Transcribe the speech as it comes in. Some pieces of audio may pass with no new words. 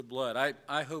Blood.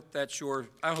 I hope that's your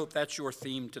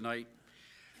theme tonight.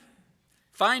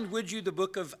 Find, would you, the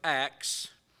book of Acts,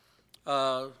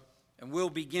 and we'll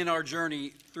begin our journey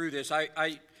through this.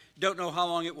 I don't know how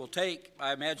long it will take.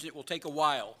 I imagine it will take a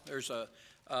while. There's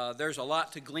a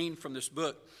lot to glean from this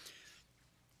book.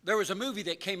 There was a movie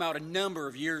that came out a number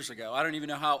of years ago. I don't even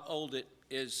know how old it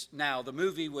is now. The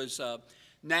movie was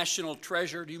National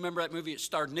Treasure. Do you remember that movie? It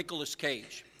starred Nicolas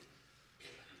Cage.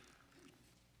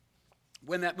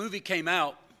 When that movie came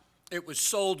out, it was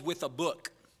sold with a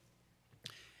book.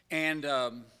 And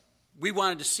we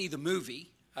wanted to see the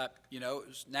movie. It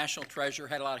was National Treasure,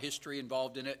 had a lot of history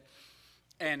involved in it.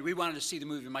 And we wanted to see the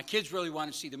movie. My kids really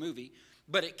wanted to see the movie,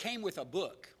 but it came with a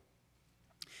book.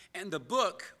 And the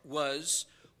book was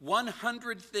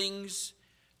 100 Things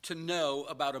to Know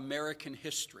About American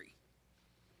History.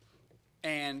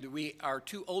 And our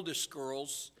two oldest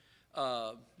girls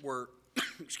were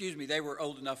they were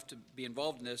old enough to be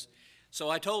involved in this. So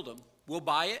I told them, we'll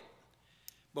buy it,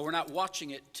 but we're not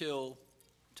watching it till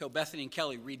Bethany and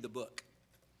Kelly read the book.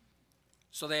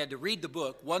 So they had to read the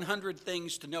book, 100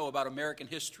 Things to Know About American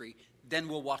History, then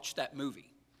we'll watch that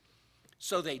movie.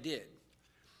 So they did.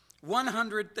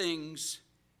 100 Things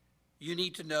You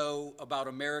Need to Know About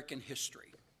American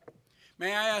History.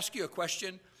 May I ask you a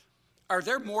question? Are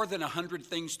there more than 100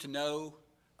 things to know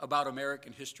about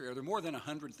American history? Are there more than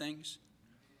 100 things?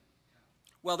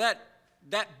 Well, that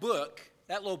book,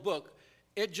 that little book,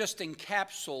 it just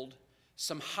encapsulated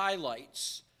some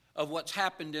highlights of what's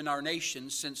happened in our nation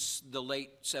since the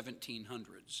late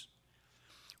 1700s.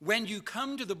 When you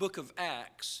come to the book of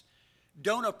Acts,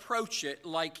 don't approach it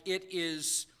like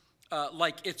it's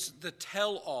the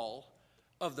tell-all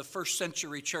of the first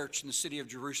century church in the city of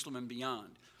Jerusalem and beyond.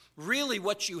 Really,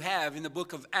 what you have in the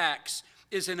book of Acts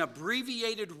is an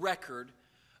abbreviated record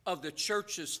of the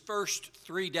church's first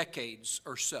 3 decades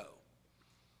or so.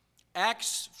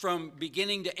 Acts, from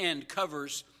beginning to end,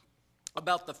 covers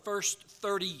about the first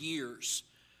 30 years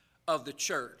of the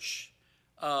church.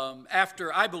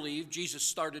 After, I believe, Jesus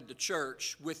started the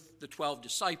church with the 12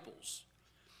 disciples.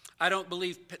 I don't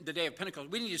believe the day of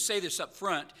Pentecost. We need to say this up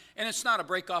front, and it's not a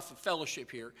break off of fellowship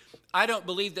here. I don't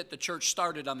believe that the church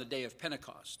started on the day of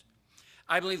Pentecost.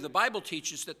 I believe the Bible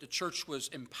teaches that the church was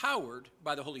empowered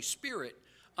by the Holy Spirit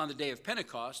on the day of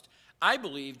Pentecost. I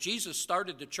believe Jesus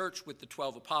started the church with the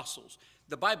 12 apostles.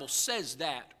 The Bible says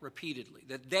that repeatedly,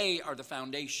 that they are the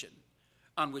foundation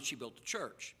on which he built the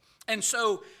church. And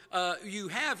so you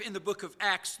have in the book of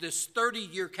Acts this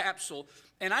 30-year capsule,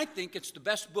 and I think it's the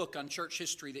best book on church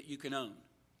history that you can own.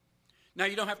 Now,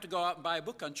 you don't have to go out and buy a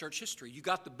book on church history. You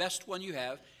got the best one you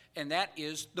have, and that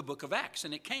is the book of Acts,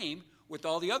 and it came with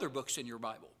all the other books in your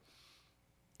Bible.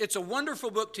 It's a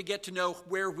wonderful book to get to know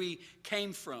where we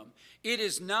came from.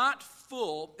 It's not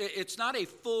a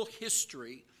full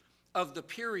history of the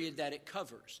period that it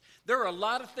covers. There are a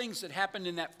lot of things that happened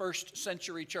in that first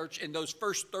century church in those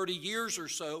first 30 years or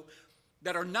so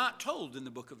that are not told in the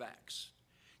book of Acts.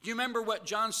 Do you remember what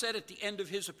John said at the end of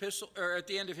his epistle, or at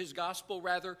the end of his gospel,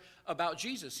 rather, about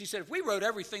Jesus? He said, if we wrote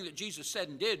everything that Jesus said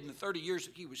and did in the 30 years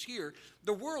that he was here,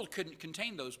 the world couldn't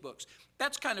contain those books.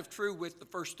 That's kind of true with the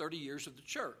first 30 years of the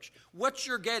church. What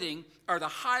you're getting are the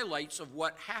highlights of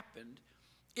what happened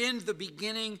in the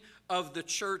beginning of the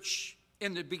church,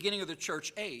 in the beginning of the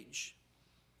church age.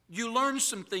 You learn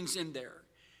some things in there.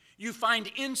 You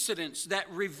find incidents that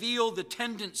reveal the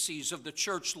tendencies of the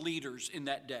church leaders in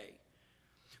that day.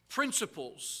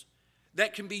 Principles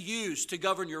that can be used to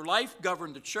govern your life,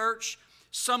 govern the church.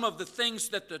 Some of the things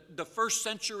that the first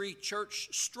century church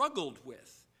struggled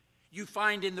with, you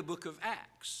find in the book of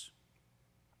Acts.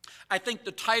 I think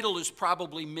the title is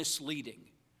probably misleading.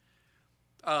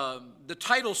 The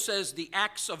title says the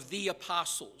Acts of the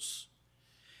Apostles.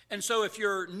 And so if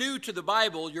you're new to the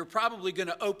Bible, you're probably going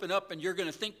to open up and you're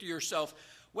going to think to yourself,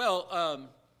 well,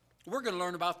 we're going to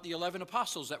learn about the 11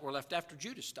 apostles that were left after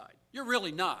Judas died. You're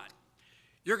really not.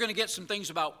 You're going to get some things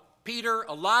about Peter,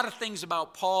 a lot of things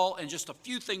about Paul, and just a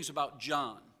few things about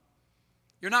John.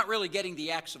 You're not really getting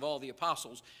the Acts of all the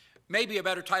apostles. Maybe a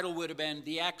better title would have been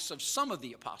the Acts of some of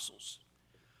the apostles.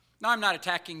 Now, I'm not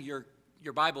attacking your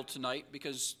Bible tonight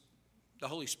because the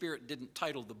Holy Spirit didn't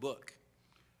title the book.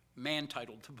 Man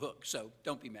titled the book, so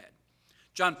don't be mad.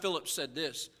 John Phillips said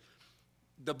this,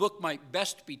 the book might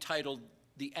best be titled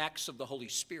The Acts of the Holy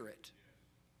Spirit.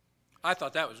 I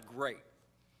thought that was great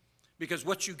because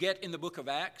what you get in the book of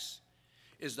Acts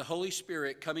is the Holy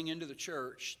Spirit coming into the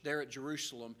church there at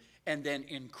Jerusalem and then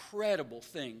incredible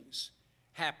things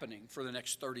happening for the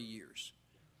next 30 years.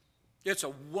 It's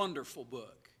a wonderful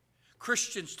book.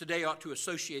 Christians today ought to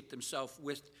associate themselves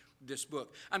with this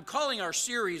book. I'm calling our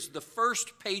series The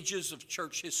First Pages of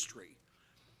Church History.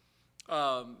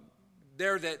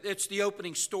 It's the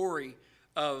opening story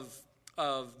of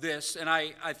this, and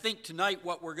I think tonight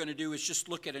what we're going to do is just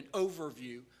look at an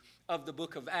overview of the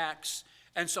book of Acts.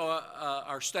 And so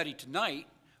our study tonight,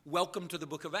 welcome to the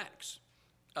book of Acts.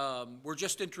 We're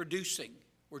just introducing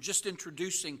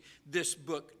this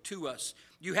book to us.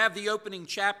 You have the opening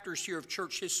chapters here of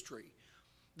church history,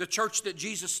 the church that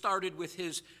Jesus started with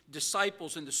his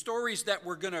disciples, and the stories that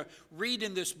we're going to read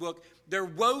in this book, they're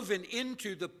woven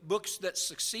into the books that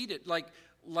succeeded, like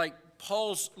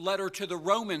Paul's letter to the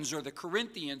Romans or the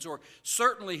Corinthians, or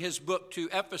certainly his book to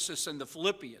Ephesus and the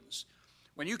Philippians.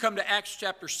 When you come to Acts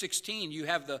chapter 16, you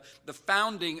have the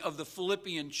founding of the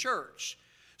Philippian church,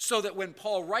 so that when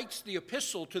Paul writes the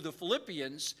epistle to the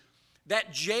Philippians,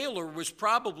 that jailer was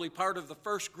probably part of the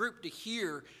first group to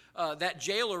hear, that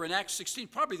jailer in Acts 16,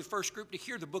 probably the first group to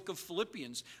hear the book of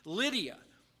Philippians. Lydia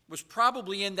was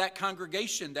probably in that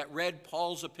congregation that read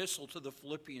Paul's epistle to the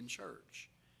Philippian church.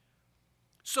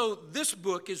 So this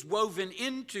book is woven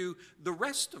into the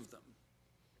rest of them.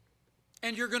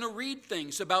 And you're going to read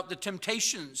things about the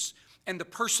temptations and the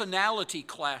personality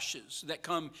clashes that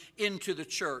come into the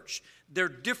church, their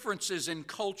differences in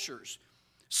cultures,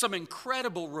 some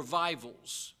incredible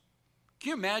revivals. Can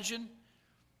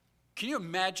you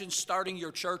imagine starting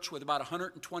your church with about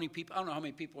 120 people? I don't know how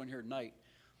many people are in here tonight.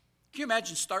 Can you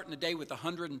imagine starting the day with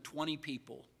 120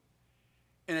 people?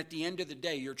 And at the end of the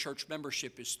day, your church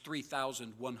membership is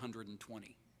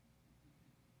 3,120.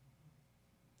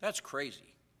 That's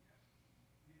crazy.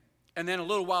 And then a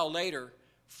little while later,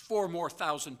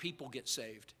 4,000 more people get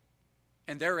saved.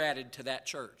 And they're added to that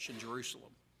church in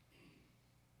Jerusalem.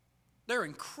 There are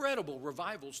incredible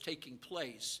revivals taking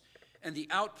place, and the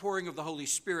outpouring of the Holy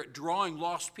Spirit drawing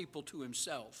lost people to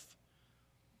himself.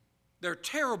 There are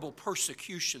terrible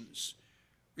persecutions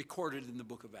recorded in the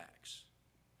book of Acts.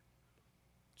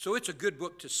 So it's a good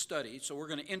book to study. So we're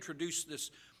going to introduce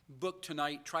this book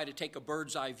tonight, try to take a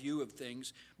bird's eye view of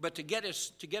things. But to get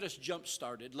us jump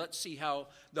started, let's see how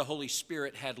the Holy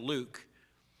Spirit had Luke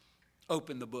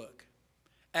open the book.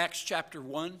 Acts chapter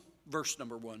 1, verse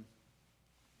number 1.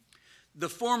 The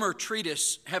former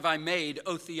treatise have I made,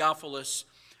 O Theophilus,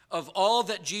 of all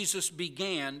that Jesus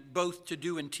began both to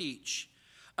do and teach,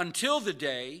 until the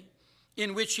day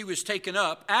in which he was taken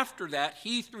up. After that,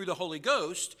 he, through the Holy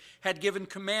Ghost, had given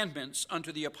commandments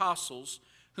unto the apostles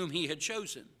whom he had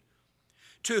chosen,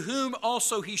 to whom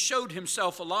also he showed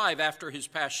himself alive after his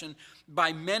passion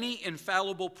by many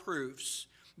infallible proofs,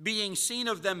 being seen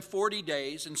of them 40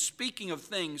 days, and speaking of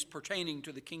things pertaining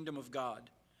to the kingdom of God.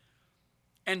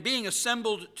 And being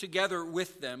assembled together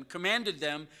with them, commanded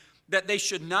them that they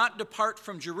should not depart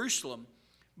from Jerusalem,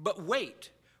 but wait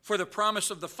for the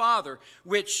promise of the Father,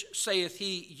 which saith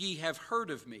he, ye have heard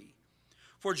of me.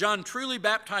 For John truly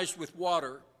baptized with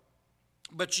water,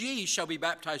 but ye shall be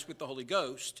baptized with the Holy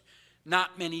Ghost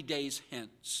not many days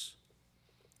hence.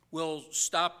 We'll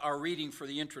stop our reading for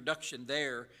the introduction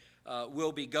there.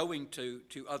 We'll be going to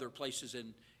other places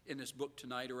in this book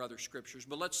tonight or other scriptures,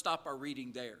 but let's stop our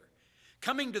reading there.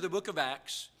 Coming to the book of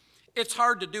Acts, it's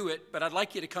hard to do it, but I'd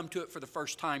like you to come to it for the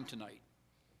first time tonight.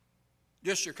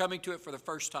 Just you're coming to it for the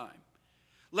first time.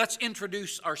 Let's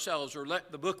introduce ourselves, or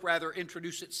let the book rather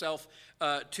introduce itself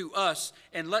to us,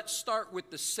 and let's start with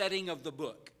the setting of the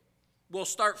book. We'll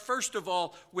start first of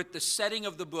all with the setting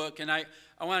of the book, and I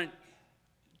wanted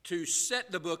to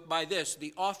set the book by this,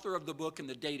 the author of the book and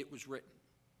the date it was written.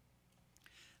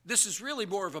 This is really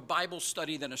more of a Bible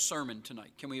study than a sermon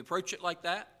tonight. Can we approach it like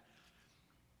that?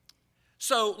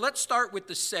 So let's start with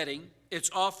the setting, its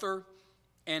author,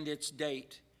 and its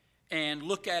date, and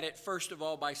look at it first of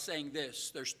all by saying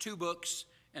this. There's 2 books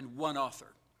and 1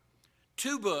 author.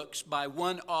 2 books by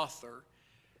 1 author,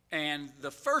 and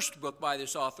the first book by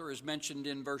this author is mentioned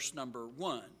in verse number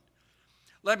 1.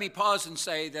 Let me pause and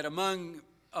say that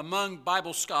among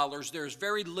Bible scholars, there's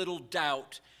very little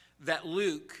doubt that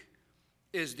Luke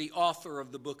is the author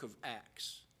of the book of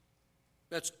Acts.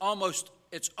 It's almost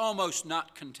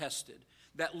not contested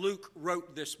that Luke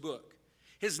wrote this book.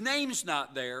 His name's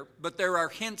not there, but there are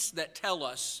hints that tell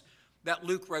us that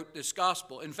Luke wrote this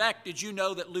gospel. In fact, did you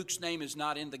know that Luke's name is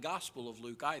not in the Gospel of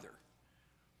Luke either?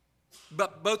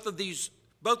 But both of these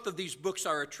books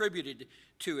are attributed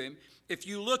to him. If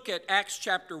you look at Acts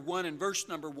chapter 1 and verse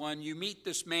number 1, you meet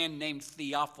this man named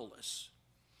Theophilus.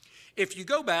 If you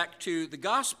go back to the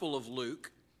Gospel of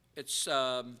Luke, it's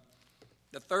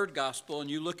the 3rd Gospel, and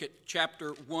you look at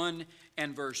chapter 1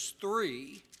 and verse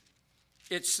 3,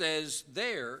 it says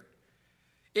there,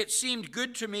 "It seemed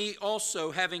good to me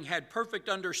also, having had perfect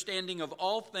understanding of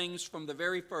all things from the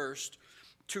very first,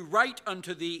 to write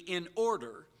unto thee in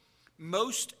order,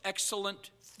 most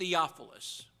excellent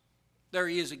Theophilus. There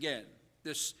he is again,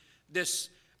 this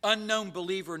unknown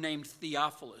believer named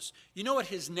Theophilus. You know what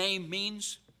his name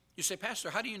means? You say, Pastor,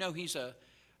 how do you know he's a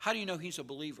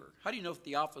believer? How do you know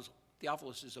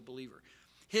Theophilus is a believer?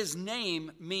 His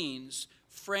name means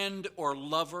friend or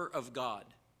lover of God.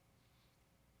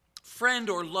 Friend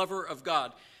or lover of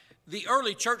God. The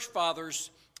early church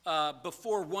fathers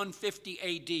before 150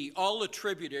 AD all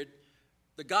attributed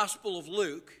the Gospel of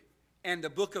Luke and the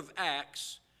book of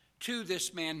Acts to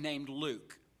this man named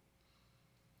Luke.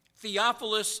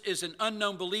 Theophilus is an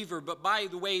unknown believer, but by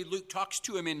the way Luke talks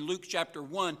to him in Luke chapter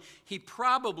 1, he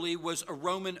probably was a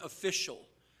Roman official.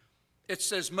 It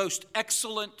says, most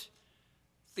excellent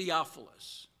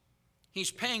Theophilus. He's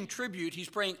paying tribute, he's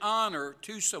paying honor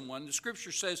to someone. The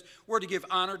scripture says we're to give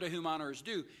honor to whom honor is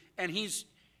due. And he's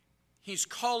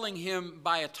calling him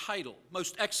by a title,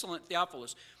 most excellent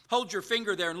Theophilus. Hold your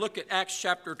finger there and look at Acts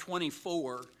chapter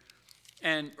 24.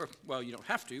 You don't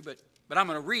have to, but I'm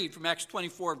going to read from Acts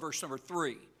 24, verse number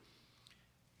 3.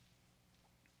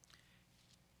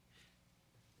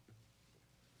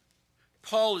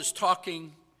 Paul is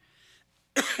talking,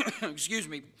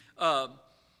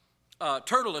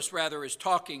 Tertullus rather is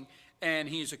talking, and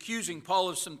he's accusing Paul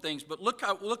of some things. But look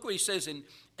what he says in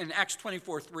Acts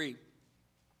 24, 3.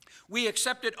 We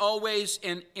accept it always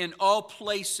in all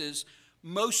places,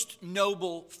 most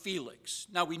noble Felix.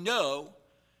 Now we know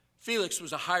Felix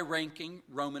was a high-ranking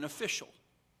Roman official.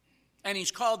 And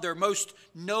he's called their most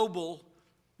noble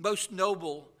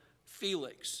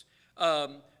Felix.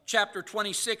 Chapter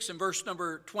 26 and verse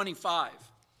number 25.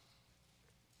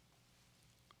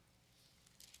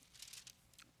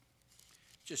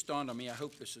 Just dawned on me, I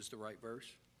hope this is the right verse.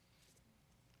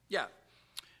 Yeah.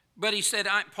 But he said,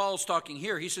 Paul's talking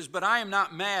here, he says, but I am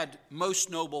not mad, most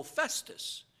noble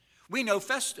Festus. We know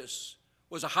Festus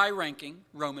was a high-ranking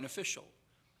Roman official.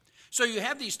 So you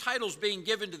have these titles being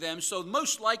given to them. So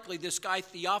most likely this guy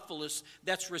Theophilus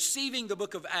that's receiving the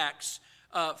book of Acts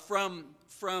from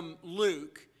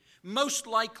Luke, most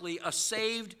likely a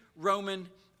saved Roman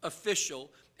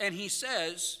official. And he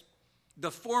says,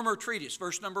 the former treatise,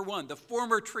 verse number 1, the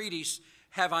former treatise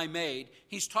have I made.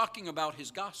 He's talking about his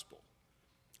gospel.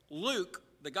 Luke,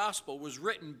 the gospel, was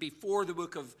written before the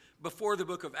book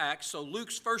of Acts. So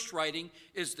Luke's first writing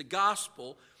is the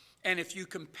gospel. And if you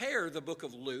compare the book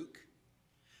of Luke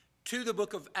to the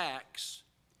book of Acts,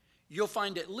 you'll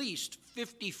find at least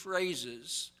 50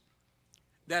 phrases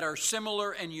that are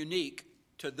similar and unique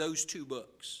to those two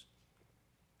books.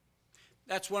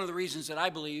 That's one of the reasons that I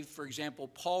believe, for example,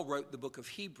 Paul wrote the book of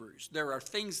Hebrews. There are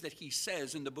things that he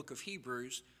says in the book of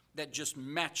Hebrews that just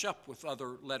match up with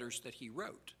other letters that he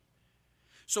wrote.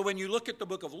 So when you look at the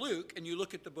book of Luke and you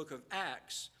look at the book of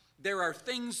Acts, there are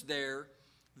things there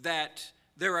that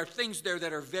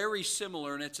are very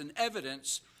similar, and it's an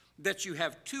evidence that you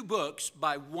have two books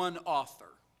by one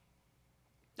author.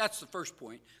 That's the first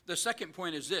point. The second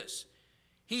point is this.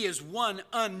 He is one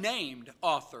unnamed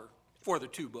author for the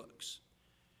two books.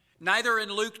 Neither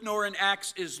in Luke nor in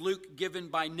Acts is Luke given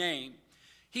by name.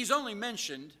 He's only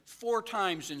mentioned 4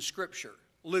 times in Scripture,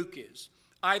 Luke is.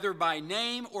 Either by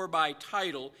name or by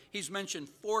title, he's mentioned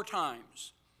 4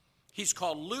 times. He's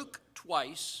called Luke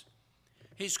twice.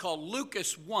 He's called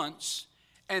Lucas once.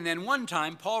 And then one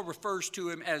time, Paul refers to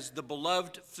him as the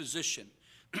beloved physician.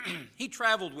 He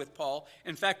traveled with Paul.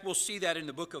 In fact, we'll see that in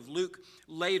the book of Luke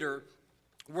later.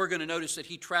 We're going to notice that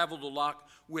he traveled a lot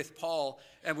with Paul.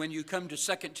 And when you come to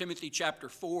 2 Timothy chapter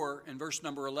 4 and verse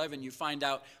number 11, you find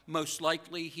out most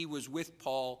likely he was with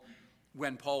Paul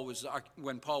when Paul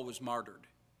was martyred.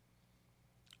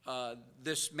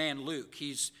 This man Luke,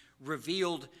 he's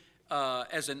revealed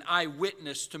as an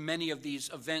eyewitness to many of these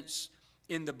events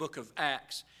in the book of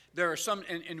Acts. There are some,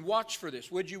 and watch for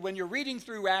this, would you? When you're reading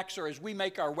through Acts, or as we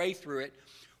make our way through it,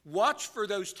 watch for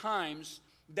those times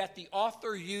that the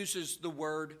author uses the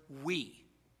word we.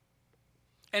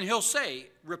 And he'll say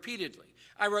repeatedly,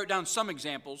 I wrote down some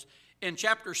examples. In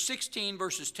chapter 16,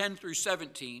 verses 10 through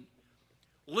 17,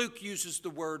 Luke uses the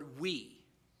word we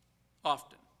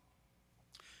often.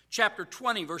 Chapter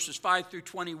 20, verses 5 through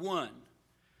 21.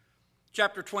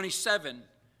 Chapter 27,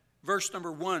 verse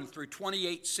number 1 through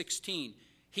 28:16.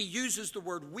 He uses the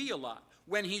word we a lot.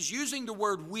 When he's using the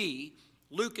word we,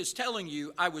 Luke is telling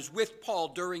you, I was with Paul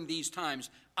during these times.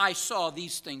 I saw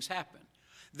these things happen.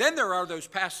 Then there are those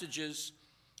passages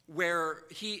where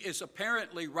he is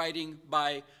apparently writing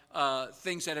by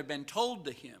things that have been told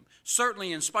to him,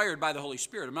 certainly inspired by the Holy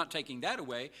Spirit. I'm not taking that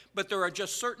away, but there are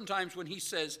just certain times when he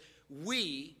says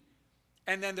we,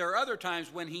 and then there are other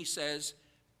times when he says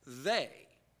they.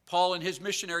 Paul and his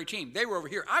missionary team, they were over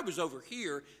here. I was over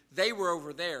here. They were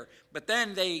over there. But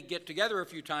then they get together a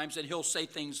few times and he'll say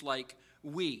things like,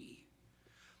 we.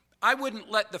 I wouldn't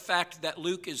let the fact that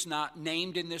Luke is not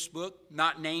named in this book,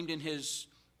 not named in his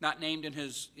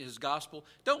gospel,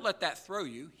 don't let that throw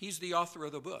you. He's the author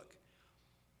of the book.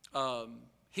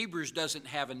 Hebrews doesn't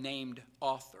have a named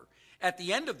author. At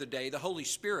the end of the day, the Holy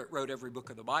Spirit wrote every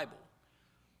book of the Bible.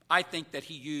 I think that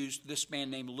he used this man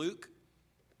named Luke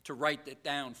to write it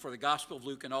down for the Gospel of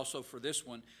Luke and also for this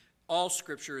one. All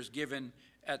Scripture is given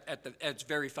at its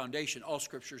very foundation. All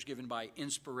Scripture is given by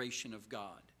inspiration of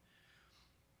God.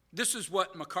 This is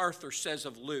what MacArthur says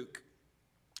of Luke.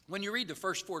 When you read the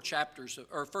first four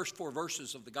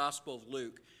verses of the Gospel of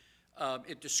Luke,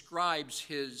 it describes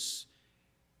his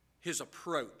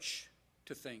approach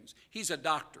to things. He's a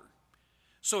doctor,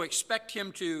 so expect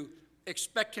him to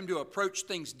approach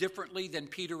things differently than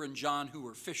Peter and John, who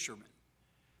were fishermen.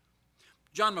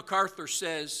 John MacArthur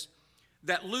says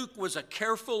that Luke was a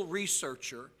careful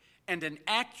researcher and an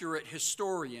accurate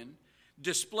historian,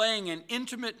 displaying an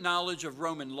intimate knowledge of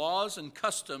Roman laws and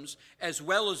customs, as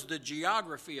well as the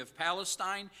geography of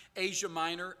Palestine, Asia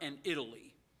Minor, and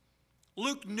Italy.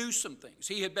 Luke knew some things.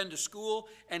 He had been to school,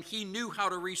 and he knew how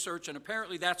to research, and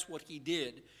apparently that's what he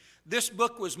did. This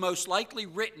book was most likely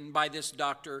written by this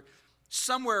doctor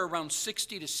somewhere around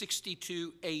 60 to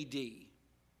 62 A.D.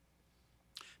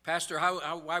 Pastor,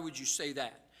 why would you say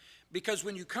that? Because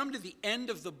when you come to the end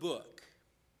of the book,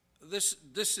 this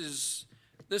is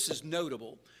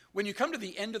notable. When you come to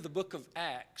the end of the book of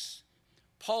Acts,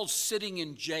 Paul's sitting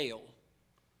in jail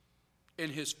in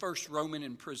his first Roman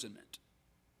imprisonment.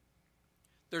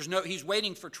 He's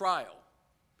waiting for trial.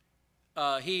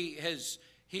 We're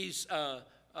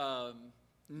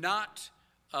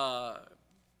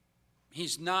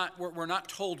not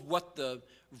told what the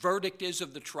verdict is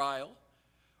of the trial.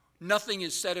 Nothing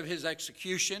is said of his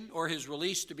execution or his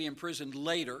release to be imprisoned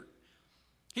later.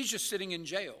 He's just sitting in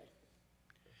jail.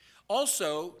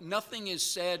 Also, nothing is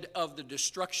said of the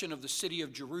destruction of the city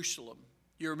of Jerusalem.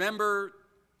 You remember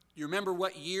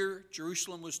what year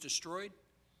Jerusalem was destroyed?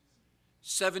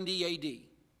 70 A.D.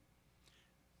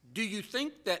 Do you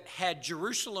think that had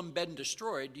Jerusalem been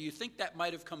destroyed, do you think that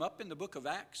might have come up in the book of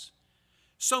Acts?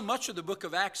 So much of the book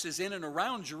of Acts is in and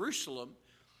around Jerusalem.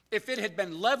 If it had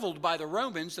been leveled by the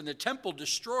Romans and the temple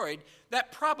destroyed,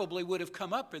 that probably would have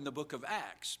come up in the book of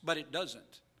Acts, but it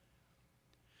doesn't.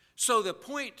 So the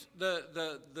point,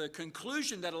 the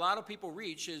conclusion that a lot of people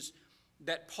reach is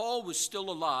that Paul was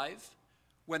still alive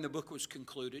when the book was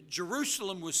concluded.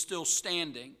 Jerusalem was still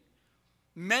standing.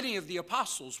 Many of the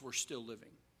apostles were still living.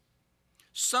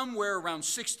 Somewhere around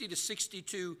 60 to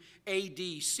 62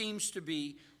 A.D. seems to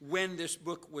be when this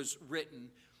book was written.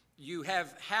 You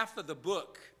have half of the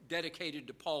book dedicated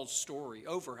to Paul's story,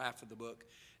 over half of the book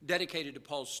dedicated to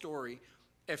Paul's story.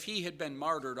 If he had been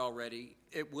martyred already,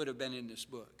 it would have been in this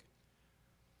book.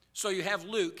 So you have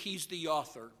Luke, he's the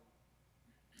author,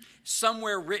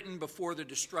 somewhere written before the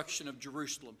destruction of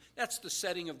Jerusalem. That's the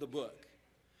setting of the book.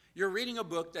 You're reading a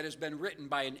book that has been written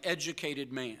by an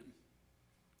educated man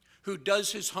who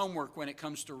does his homework when it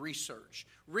comes to research.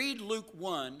 Read Luke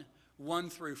 1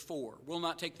 through 4. We'll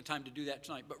not take the time to do that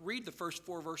tonight, but read the first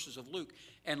 4 verses of Luke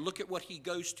and look at what he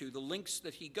goes to, the links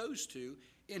that he goes to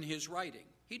in his writing.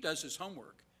 He does his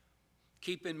homework.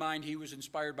 Keep in mind he was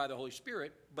inspired by the Holy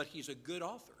Spirit, but he's a good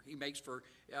author. He makes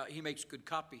good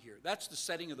copy here. That's the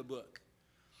setting of the book.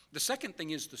 The second thing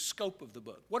is the scope of the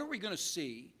book. What are we going to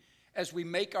see as we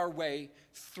make our way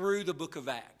through the book of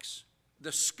Acts?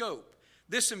 The scope.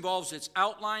 This involves its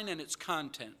outline and its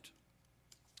content.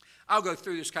 I'll go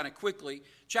through this kind of quickly.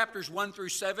 Chapters 1 through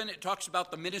 7, it talks about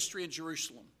the ministry in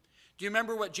Jerusalem. Do you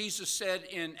remember what Jesus said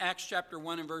in Acts chapter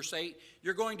 1 and verse 8?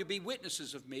 You're going to be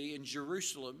witnesses of me in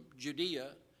Jerusalem,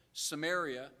 Judea,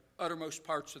 Samaria, uttermost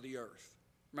parts of the earth.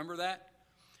 Remember that?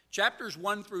 Chapters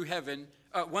 1 through 7,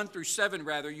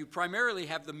 you primarily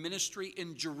have the ministry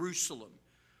in Jerusalem.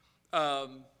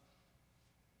 And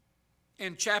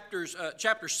chapter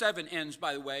 7 ends,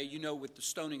 by the way, with the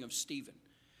stoning of Stephen.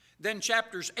 Then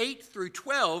chapters 8 through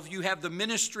 12, you have the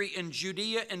ministry in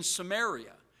Judea and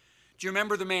Samaria. Do you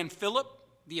remember the man Philip,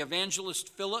 the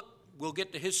evangelist Philip? We'll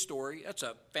get to his story. That's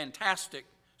a fantastic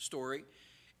story.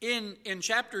 In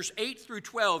chapters 8 through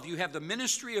 12, you have the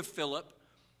ministry of Philip,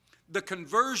 the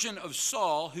conversion of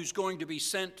Saul, who's going to be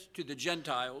sent to the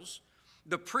Gentiles,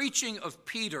 the preaching of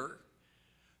Peter,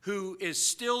 who is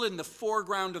still in the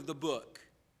foreground of the book.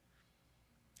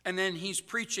 And then he's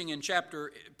preaching you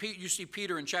see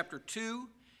Peter in chapter 2,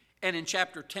 and in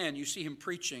chapter 10, you see him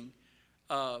preaching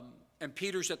and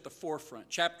Peter's at the forefront.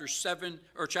 Chapters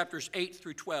 8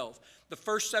 through 12. The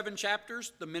first 7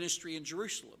 chapters, the ministry in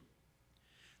Jerusalem.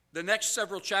 The next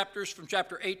several chapters, from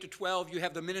chapter 8 to 12, you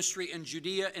have the ministry in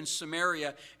Judea and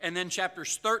Samaria. And then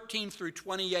chapters 13 through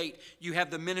 28, you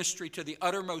have the ministry to the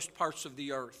uttermost parts of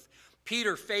the earth.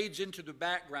 Peter fades into the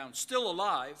background, still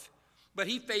alive, but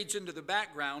he fades into the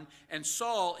background, and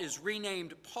Saul is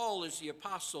renamed Paul as the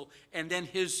apostle, and then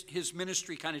his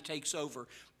ministry kind of takes over.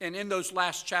 And in those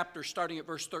last chapters, starting at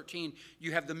verse 13,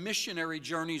 you have the missionary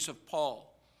journeys of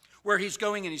Paul, where he's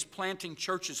going and he's planting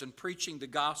churches and preaching the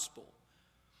gospel.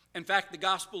 In fact, the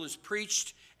gospel is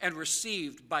preached and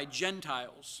received by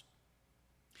Gentiles.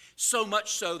 So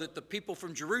much so that the people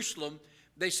from Jerusalem,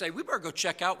 they say, we better go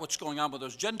check out what's going on with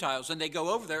those Gentiles. And they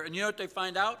go over there, and you know what they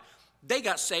find out? They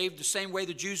got saved the same way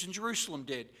the Jews in Jerusalem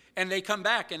did. And they come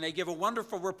back and they give a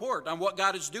wonderful report on what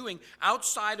God is doing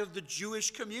outside of the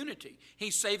Jewish community.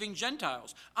 He's saving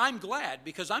Gentiles. I'm glad,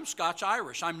 because I'm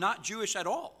Scotch-Irish. I'm not Jewish at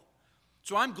all.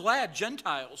 So I'm glad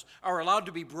Gentiles are allowed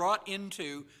to be brought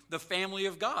into the family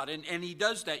of God. And he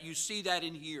does that. You see that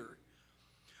in here.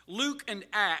 Luke and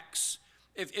Acts,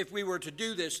 if we were to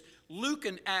do this, Luke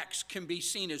and Acts can be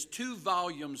seen as 2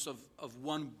 volumes of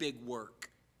one big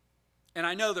work. And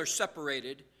I know they're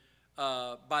separated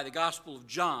by the Gospel of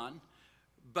John,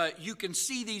 but you can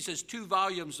see these as 2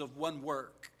 volumes of one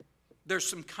work. There's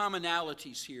some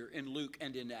commonalities here in Luke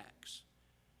and in Acts.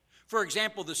 For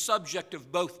example, the subject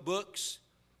of both books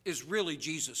is really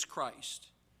Jesus Christ.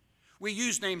 We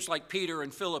use names like Peter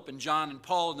and Philip and John and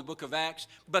Paul in the book of Acts,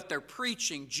 but they're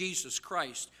preaching Jesus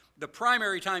Christ. The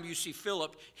primary time you see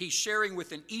Philip, he's sharing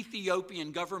with an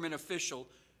Ethiopian government official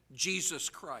Jesus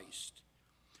Christ.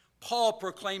 Paul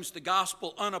proclaims the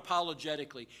gospel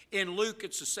unapologetically. In Luke,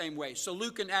 it's the same way. So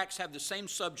Luke and Acts have the same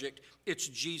subject. It's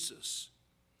Jesus.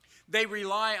 They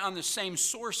rely on the same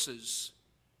sources.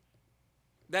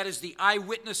 That is, the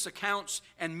eyewitness accounts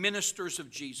and ministers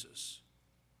of Jesus.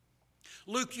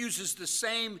 Luke uses the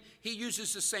same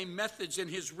methods in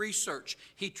his research.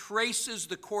 He traces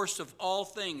the course of all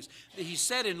things. He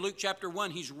said in Luke chapter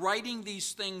 1, he's writing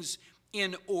these things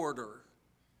in order.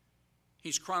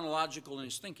 He's chronological in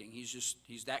his thinking.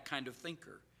 He's that kind of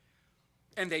thinker.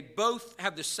 And they both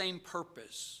have the same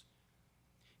purpose.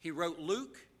 He wrote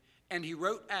Luke and he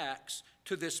wrote Acts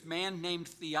to this man named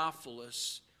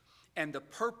Theophilus. And the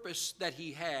purpose that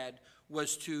he had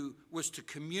was to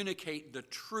communicate the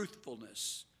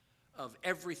truthfulness of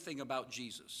everything about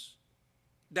Jesus.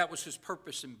 That was his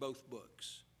purpose in both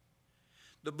books.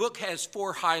 The book has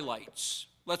 4 highlights.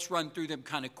 Let's run through them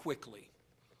kind of quickly.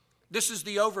 This is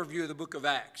the overview of the book of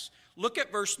Acts. Look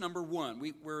at verse number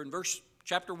 1. We're in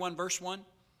chapter 1, verse 1.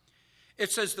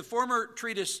 It says, "The former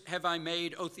treatise have I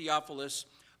made, O Theophilus,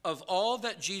 of all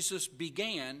that Jesus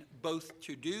began both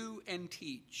to do and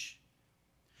teach."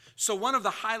 So one of the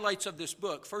highlights of this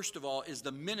book, first of all, is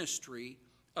the ministry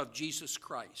of Jesus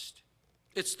Christ.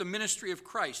 It's the ministry of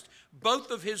Christ.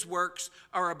 Both of his works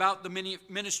are about the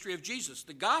ministry of Jesus.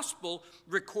 The gospel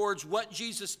records what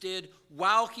Jesus did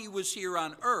while he was here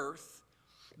on earth.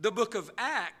 The book of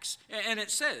Acts, and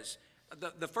it says,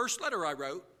 the first letter I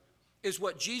wrote is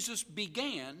what Jesus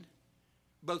began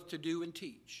both to do and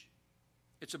teach.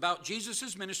 It's about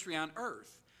Jesus' ministry on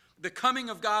earth. The coming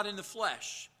of God in the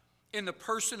flesh, in the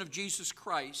person of Jesus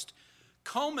Christ,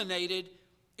 culminated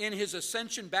in his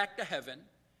ascension back to heaven.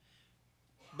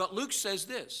 But Luke says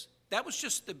this, that was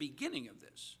just the beginning of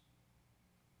this.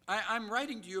 I'm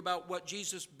writing to you about what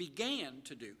Jesus began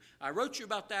to do. I wrote you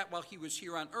about that while he was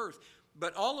here on earth.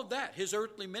 But all of that, his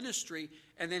earthly ministry,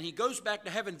 and then he goes back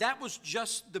to heaven, that was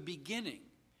just the beginning.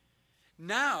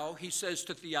 Now, he says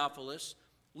to Theophilus,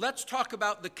 let's talk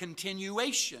about the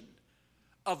continuation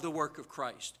of the work of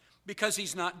Christ. Because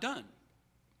he's not done.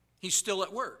 He's still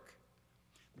at work.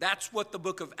 That's what the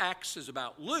book of Acts is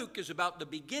about. Luke is about the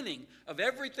beginning of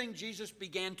everything Jesus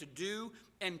began to do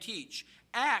and teach.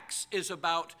 Acts is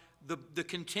about the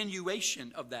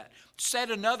continuation of that. Said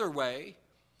another way,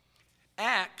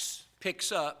 Acts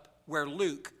picks up where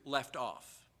Luke left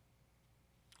off.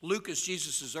 Luke is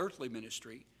Jesus' earthly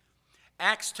ministry.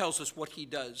 Acts tells us what he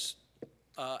does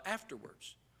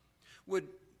afterwards.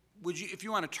 Would you, if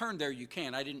you want to turn there, you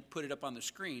can. I didn't put it up on the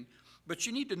screen. But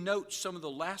you need to note some of the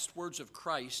last words of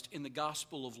Christ in the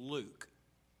Gospel of Luke.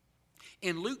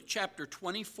 In Luke chapter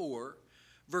 24,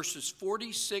 verses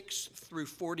 46 through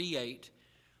 48,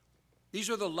 these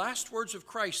are the last words of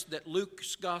Christ that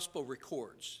Luke's Gospel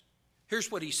records. Here's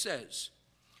what he says.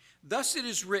 "Thus it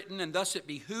is written, and thus it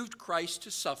behooved Christ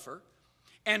to suffer,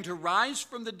 and to rise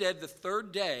from the dead the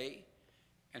 3rd day,"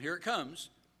 and here it comes,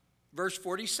 verse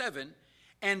 47,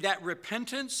 "and that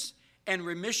repentance and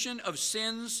remission of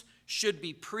sins should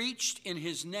be preached in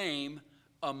his name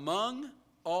among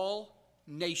all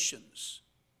nations.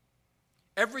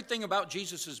 Everything about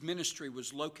Jesus' ministry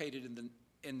was located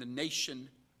in the nation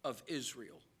of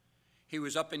Israel. He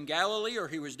was up in Galilee or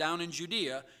he was down in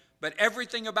Judea, but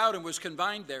everything about him was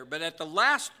confined there. But at the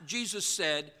last, Jesus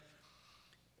said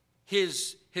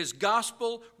his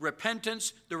gospel,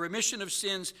 repentance, the remission of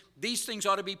sins, these things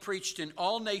ought to be preached in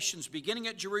all nations, beginning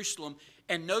at Jerusalem.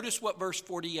 And notice what verse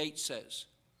 48 says.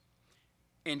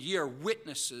 And ye are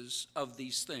witnesses of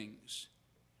these things.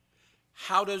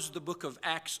 How does the book of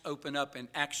Acts open up in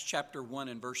Acts chapter 1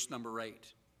 and verse number 8?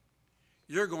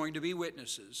 You're going to be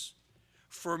witnesses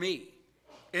for me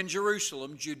in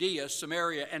Jerusalem, Judea,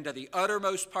 Samaria, and to the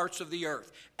uttermost parts of the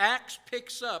earth. Acts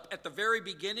picks up at the very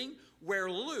beginning where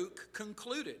Luke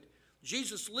concluded.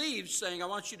 Jesus leaves saying, I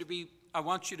want you to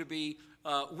be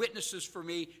witnesses for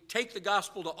me. Take the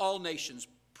gospel to all nations.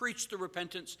 Preach the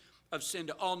repentance of sin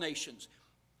to all nations.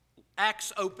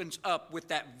 Acts opens up with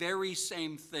that very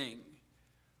same thing.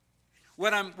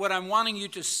 What I'm wanting you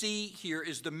to see here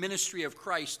is the ministry of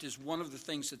Christ is one of the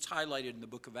things that's highlighted in the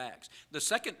book of Acts. The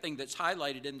second thing that's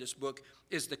highlighted in this book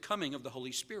is the coming of the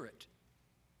Holy Spirit.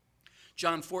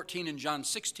 John 14 and John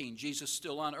 16, Jesus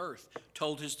still on earth,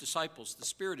 told his disciples, the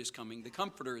Spirit is coming, the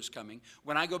Comforter is coming.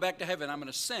 When I go back to heaven, I'm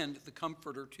going to send the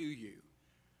Comforter to you.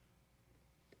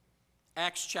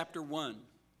 Acts chapter 1,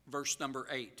 verse number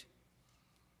 8.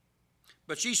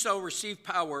 But ye shall receive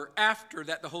power after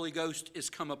that the Holy Ghost is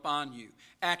come upon you.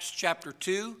 Acts chapter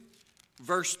 2,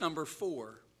 verse number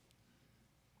 4.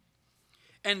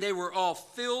 And they were all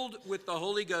filled with the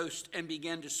Holy Ghost and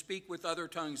began to speak with other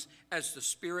tongues as the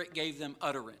Spirit gave them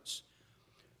utterance.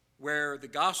 Where the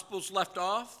Gospel's left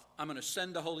off, I'm going to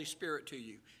send the Holy Spirit to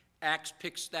you. Acts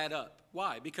picks that up.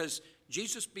 Why? Because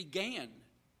Jesus began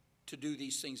to do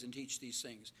these things and teach these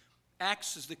things.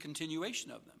 Acts is the continuation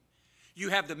of them. You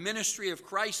have the ministry of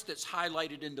Christ that's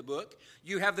highlighted in the book.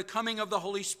 You have the coming of the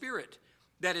Holy Spirit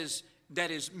that is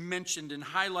mentioned and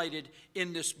highlighted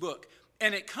in this book.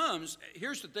 And it comes,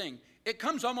 here's the thing, it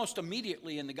comes almost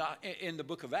immediately in the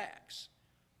book of Acts.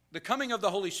 The coming of the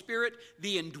Holy Spirit,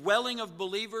 the indwelling of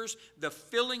believers, the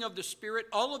filling of the Spirit,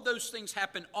 all of those things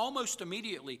happen almost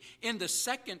immediately in the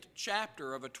second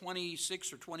chapter of a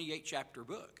 26 or 28 chapter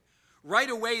book. Right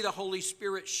away, the Holy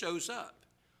Spirit shows up.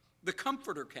 The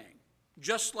Comforter came,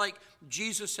 just like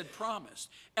Jesus had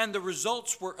promised. And the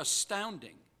results were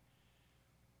astounding.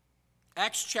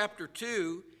 Acts chapter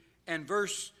 2 and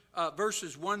verses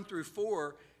 1 through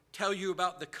 4 tell you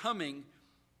about the coming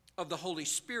of the Holy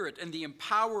Spirit and the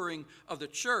empowering of the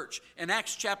church. In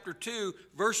Acts chapter 2,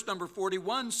 verse number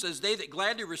 41 says, they that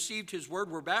gladly received his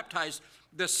word were baptized.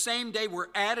 The same day were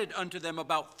added unto them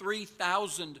about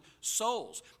 3,000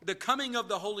 souls. The coming of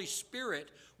the Holy Spirit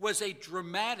was a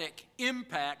dramatic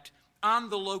impact on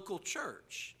the local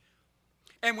church.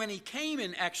 And when he came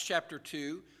in Acts chapter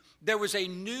 2, there was a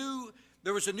new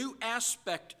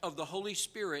aspect of the Holy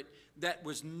Spirit that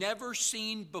was never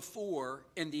seen before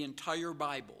in the entire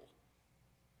Bible.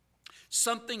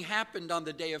 Something happened on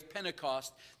the day of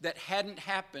Pentecost that hadn't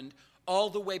happened all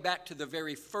the way back to the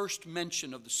very first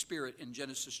mention of the Spirit in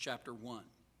Genesis chapter 1.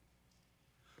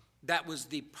 That was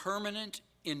the permanent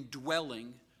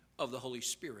indwelling of the Holy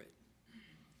Spirit.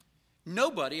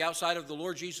 Nobody outside of the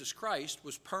Lord Jesus Christ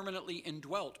was permanently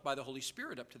indwelt by the Holy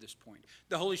Spirit up to this point.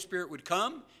 The Holy Spirit would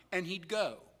come and he'd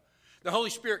go. The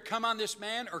Holy Spirit come on this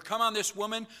man or come on this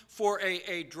woman for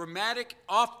a dramatic,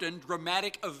 often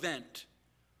dramatic event.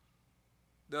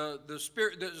 The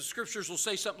scriptures will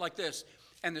say something like this,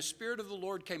 and the Spirit of the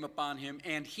Lord came upon him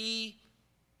and he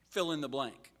fill in the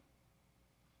blank.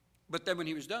 But then when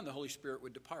he was done, the Holy Spirit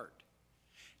would depart.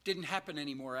 Didn't happen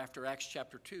anymore after Acts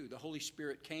chapter 2. The Holy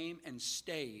Spirit came and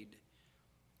stayed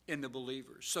in the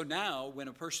believers. So now when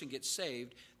a person gets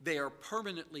saved, they are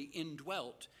permanently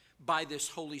indwelt by this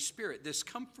Holy Spirit, this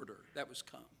Comforter that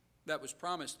was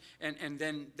promised, and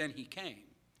then he came.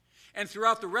 And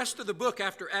throughout the rest of the book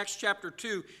after Acts chapter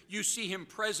 2, you see him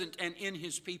present and in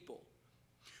his people.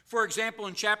 For example,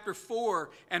 in chapter 4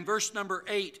 and verse number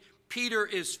 8, Peter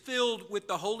is filled with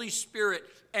the Holy Spirit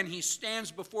and he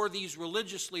stands before these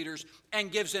religious leaders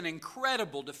and gives an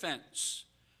incredible defense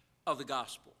of the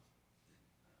gospel.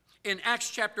 In Acts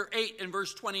chapter 8 and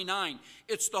verse 29,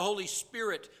 it's the Holy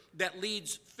Spirit that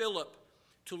leads Philip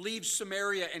to leave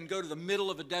Samaria and go to the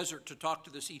middle of a desert to talk to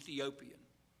this Ethiopian.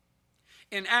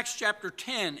 In Acts chapter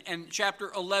 10 and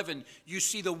chapter 11, you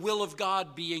see the will of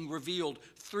God being revealed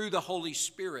through the Holy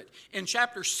Spirit. In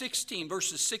chapter 16,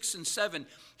 verses 6 and 7,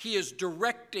 he is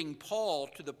directing Paul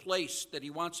to the place that he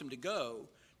wants him to go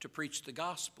to preach the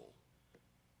gospel.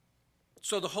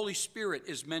 So the Holy Spirit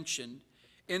is mentioned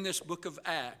in this book of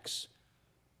Acts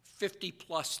 50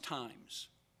 plus times.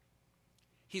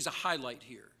 He's a highlight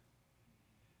here.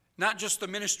 Not just the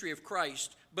ministry of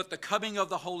Christ, but the coming of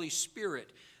the Holy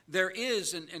Spirit. There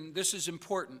is, and this is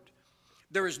important,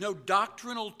 there is no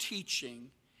doctrinal teaching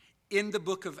in the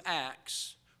book of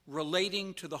Acts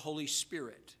relating to the Holy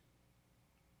Spirit.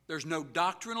 There's no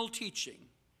doctrinal teaching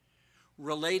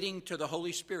relating to the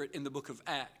Holy Spirit in the book of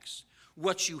Acts.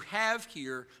 What you have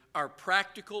here are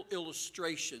practical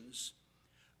illustrations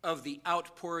of the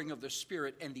outpouring of the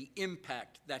Spirit and the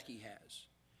impact that he has.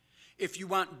 If you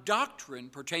want doctrine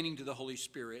pertaining to the Holy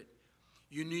Spirit,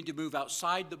 you need to move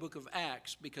outside the book of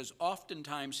Acts, because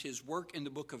oftentimes his work in the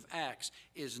book of Acts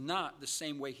is not the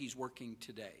same way he's working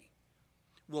today.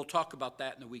 We'll talk about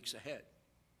that in the weeks ahead.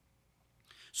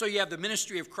 So you have the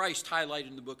ministry of Christ highlighted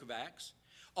in the book of Acts,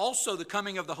 also the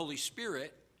coming of the Holy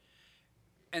Spirit,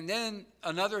 and then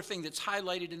another thing that's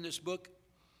highlighted in this book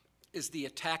is the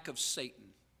attack of Satan,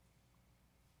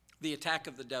 the attack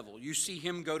of the devil. You see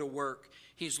him go to work.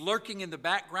 He's lurking in the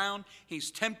background.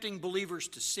 He's tempting believers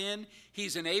to sin.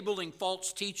 He's enabling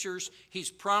false teachers.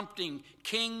 He's prompting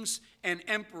kings and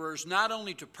emperors not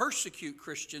only to persecute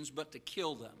Christians, but to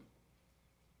kill them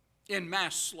in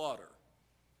mass slaughter.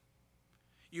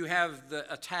 You have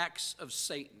the attacks of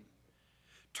Satan.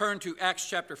 Turn to Acts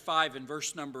chapter 5 and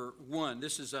verse number 1.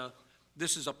 This is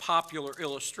a popular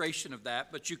illustration of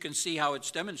that, but you can see how it's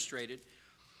demonstrated.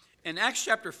 In Acts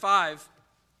chapter 5,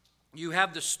 you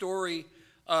have the story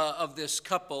of this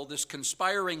couple, this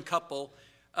conspiring couple,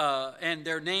 and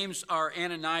their names are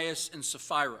Ananias and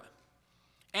Sapphira.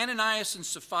 Ananias and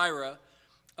Sapphira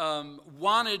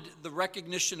wanted the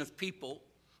recognition of people.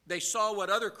 They saw what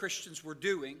other Christians were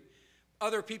doing.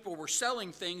 Other people were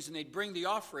selling things, and they'd bring the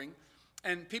offering,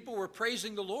 and people were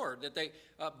praising the Lord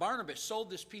that Barnabas sold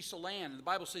this piece of land. And the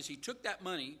Bible says he took that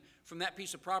money from that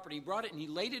piece of property, he brought it and he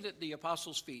laid it at the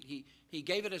apostles' feet. He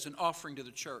gave it as an offering to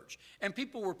the church. And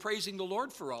people were praising the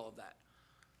Lord for all of that.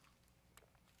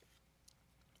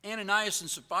 Ananias and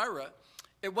Sapphira,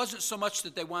 it wasn't so much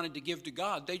that they wanted to give to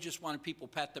God, they just wanted people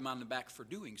to pat them on the back for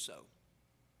doing so.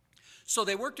 So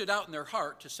they worked it out in their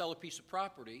heart to sell a piece of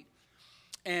property,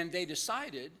 and they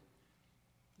decided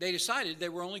they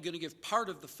were only going to give part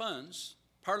of the funds,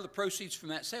 part of the proceeds from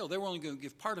that sale. They were only going to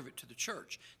give part of it to the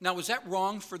church. Now, was that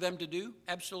wrong for them to do?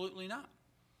 Absolutely not.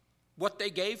 What they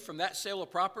gave from that sale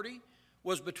of property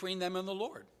was between them and the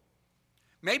Lord.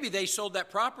 Maybe they sold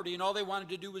that property and all they wanted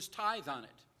to do was tithe on it.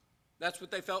 That's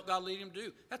what they felt God leading them to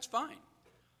do. That's fine.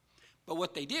 But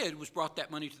what they did was brought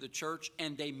that money to the church,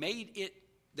 and they made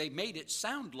it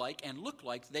sound like and look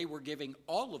like they were giving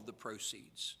all of the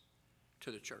proceeds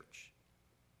to the church.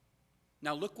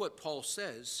 Now look what Paul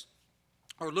says,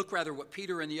 or look rather what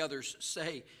Peter and the others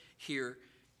say here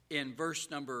in verse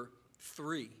number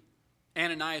 3.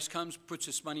 Ananias comes, puts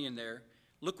his money in there.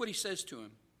 Look what he says to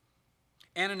him.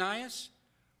 Ananias,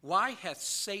 why hath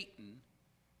Satan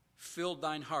filled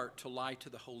thine heart to lie to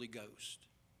the Holy Ghost?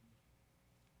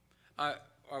 I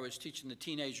was teaching the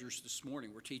teenagers this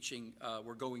morning.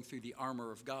 We're going through the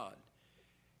armor of God.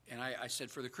 And I said,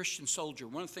 for the Christian soldier,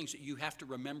 one of the things that you have to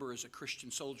remember as a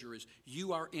Christian soldier is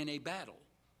you are in a battle.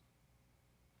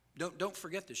 Don't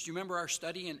forget this. Do you remember our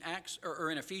study in Acts, or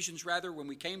in Ephesians rather, when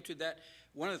we came to that?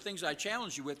 One of the things I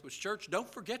challenged you with was, church,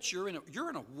 don't forget you're in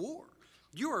a war.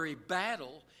 You are a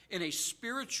battle in a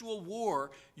spiritual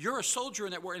war. You're a soldier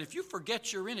in that war. And if you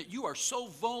forget you're in it, you are so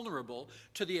vulnerable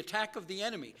to the attack of the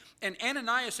enemy. And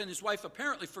Ananias and his wife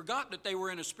apparently forgot that they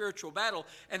were in a spiritual battle.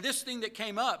 And this thing that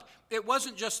came up, it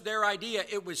wasn't just their idea.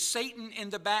 It was Satan in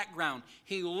the background.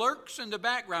 He lurks in the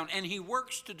background and he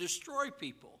works to destroy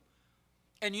people.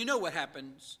 And you know what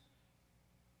happens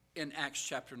in Acts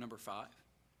chapter number 5.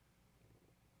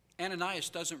 Ananias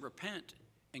doesn't repent.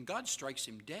 And God strikes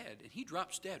him dead, and he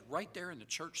drops dead right there in the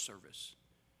church service.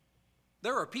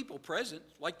 There are people present,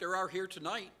 like there are here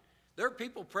tonight. There are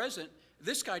people present.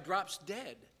 This guy drops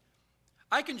dead.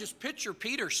 I can just picture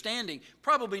Peter standing,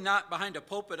 probably not behind a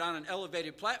pulpit on an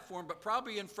elevated platform, but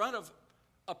probably in front of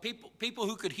people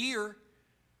who could hear.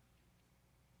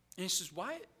 And he says,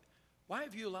 why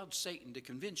have you allowed Satan to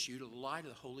convince you to lie to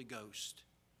the Holy Ghost?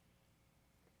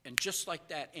 And just like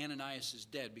that, Ananias is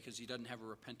dead because he doesn't have a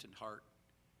repentant heart.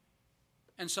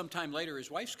 And sometime later, his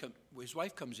wife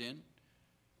comes in.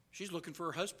 She's looking for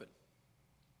her husband.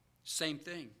 Same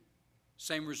thing.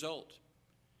 Same result.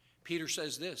 Peter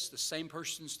says this, the same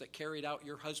persons that carried out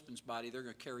your husband's body, they're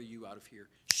going to carry you out of here.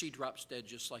 She drops dead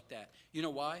just like that. You know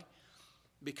why?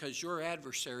 Because your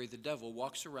adversary, the devil,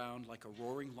 walks around like a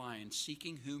roaring lion,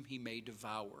 seeking whom he may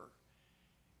devour.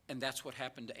 And that's what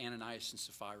happened to Ananias and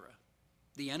Sapphira.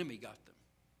 The enemy got them.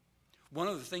 One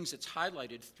of the things that's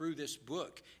highlighted through this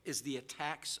book is the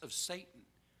attacks of Satan.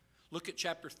 Look at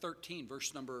chapter 13,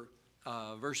 verse number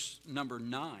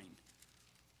 9.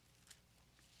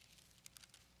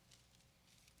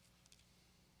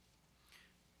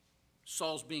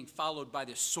 Saul's being followed by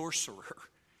this sorcerer.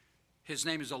 His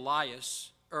name is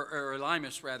Elias, or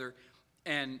Elymas rather.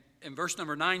 And verse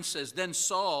number 9 says, Then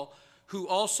Saul, who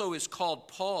also is called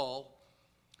Paul,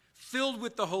 filled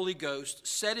with the Holy Ghost,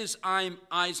 set his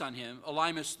eyes on him,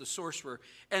 Elymas the sorcerer,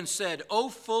 and said, O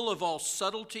full of all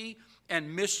subtlety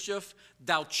and mischief,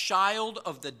 thou child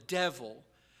of the devil,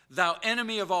 thou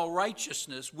enemy of all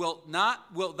righteousness, wilt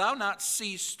thou not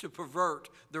cease to pervert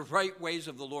the right ways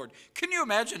of the Lord? Can you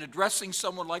imagine addressing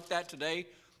someone like that today?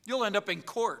 You'll end up in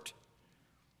court.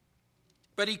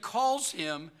 But he calls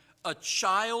him a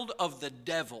child of the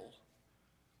devil.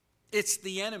 It's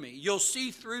the enemy. You'll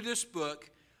see through this book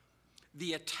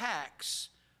the attacks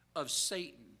of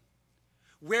Satan.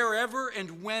 Wherever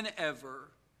and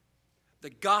whenever the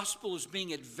gospel is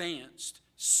being advanced,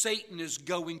 Satan is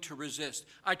going to resist.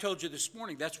 I told you this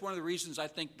morning, that's one of the reasons I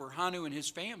think Berhanu and his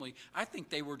family, I think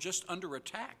they were just under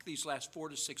attack these last 4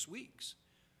 to 6 weeks.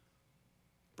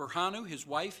 Berhanu, his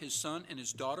wife, his son, and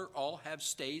his daughter all have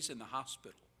stays in the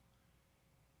hospital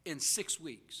in 6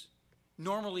 weeks.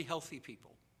 Normally healthy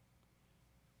people.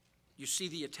 You see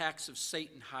the attacks of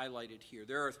Satan highlighted here.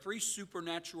 There are 3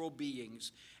 supernatural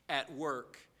beings at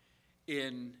work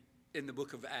in the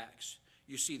book of Acts.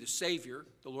 You see the Savior,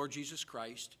 the Lord Jesus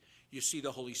Christ. You see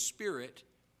the Holy Spirit,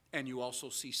 and you also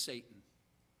see Satan.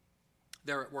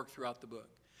 They're at work throughout the book.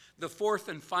 The 4th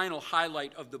and final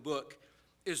highlight of the book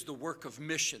is the work of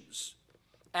missions.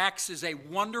 Acts is a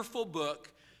wonderful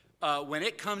book when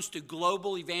it comes to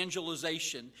global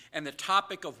evangelization and the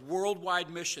topic of worldwide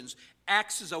missions.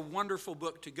 Acts is a wonderful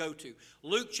book to go to.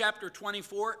 Luke chapter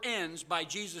 24 ends by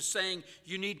Jesus saying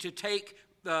you need to take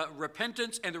the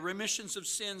repentance and the remissions of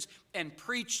sins and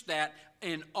preach that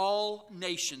in all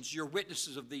nations. You're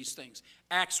witnesses of these things.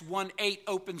 Acts 1:8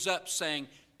 opens up saying,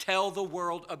 tell the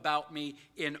world about me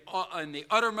in the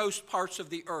uttermost parts of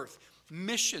the earth.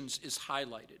 Missions is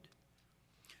highlighted.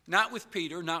 Not with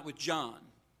Peter, not with John.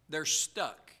 They're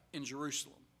stuck in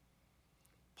Jerusalem.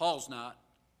 Paul's not.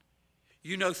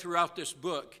 You know, throughout this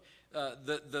book,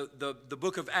 the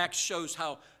book of Acts shows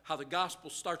how the gospel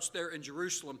starts there in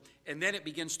Jerusalem, and then it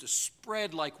begins to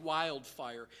spread like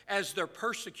wildfire. As they're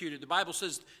persecuted, the Bible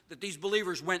says that these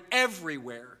believers went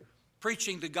everywhere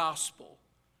preaching the gospel.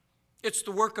 It's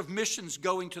the work of missions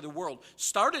going to the world.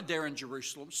 Started there in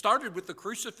Jerusalem, started with the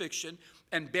crucifixion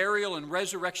and burial and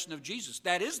resurrection of Jesus.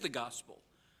 That is the gospel.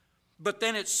 But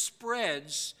then it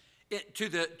spreads to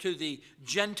the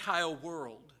Gentile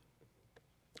world.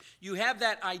 You have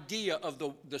that idea of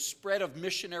the spread of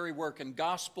missionary work and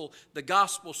the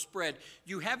gospel spread.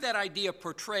 You have that idea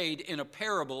portrayed in a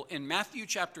parable in Matthew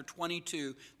chapter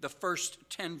 22, the first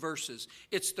 10 verses.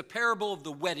 It's the parable of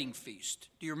the wedding feast.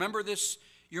 Do you remember this?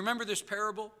 You remember this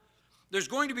parable? There's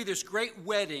going to be this great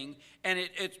wedding, and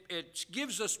it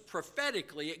gives us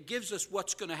prophetically, it gives us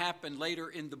what's going to happen later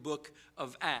in the book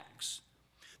of Acts.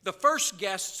 The first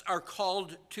guests are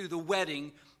called to the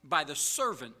wedding by the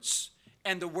servants.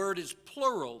 And the word is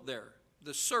plural there,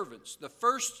 the servants. The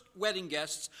first wedding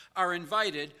guests are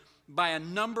invited by a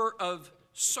number of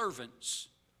servants.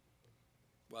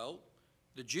 Well,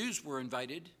 the Jews were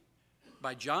invited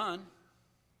by John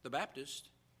the Baptist,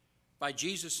 by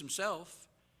Jesus himself,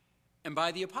 and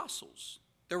by the apostles.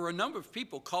 There were a number of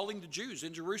people calling the Jews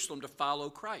in Jerusalem to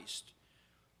follow Christ.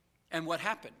 And what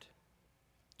happened?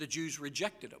 The Jews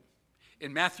rejected them.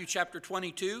 In Matthew chapter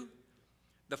 22,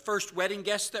 the first wedding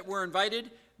guests that were invited,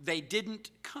 they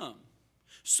didn't come.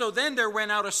 So then there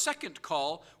went out a second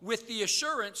call with the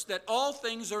assurance that all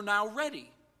things are now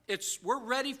ready. We're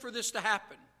ready for this to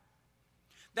happen.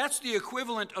 That's the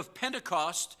equivalent of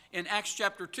Pentecost in Acts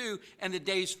chapter 2 and the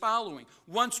days following.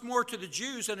 Once more to the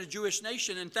Jews and a Jewish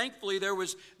nation, and thankfully there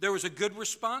was a good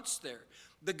response there.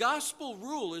 The gospel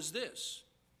rule is this: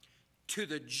 to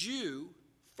the Jew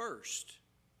first.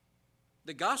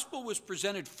 The gospel was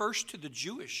presented first to the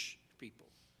Jewish people.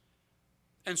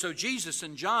 And so Jesus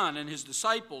and John and his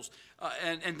disciples,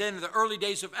 and then in the early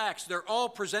days of Acts, they're all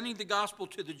presenting the gospel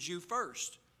to the Jew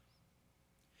first.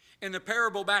 In the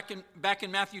parable back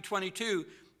in Matthew 22,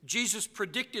 Jesus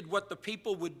predicted what the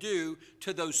people would do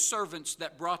to those servants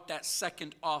that brought that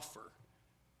second offer,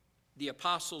 the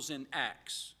apostles in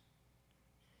Acts.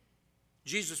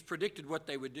 Jesus predicted what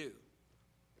they would do.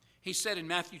 He said in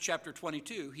Matthew chapter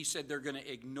 22, he said they're going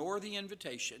to ignore the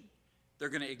invitation. They're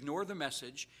going to ignore the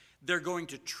message. They're going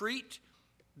to treat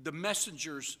the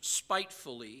messengers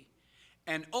spitefully.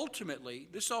 And ultimately,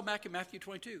 this is all back in Matthew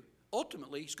 22,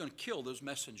 ultimately he's going to kill those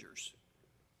messengers.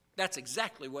 That's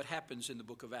exactly what happens in the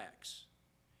book of Acts.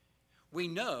 We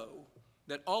know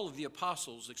that all of the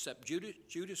apostles, except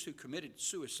Judas, who committed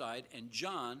suicide, and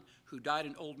John, who died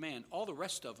an old man, all the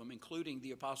rest of them, including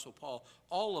the apostle Paul,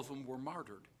 all of them were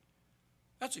martyred.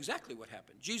 That's exactly what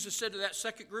happened. Jesus said to that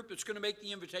second group that's going to make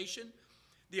the invitation,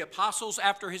 the apostles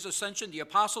after his ascension, the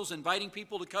apostles inviting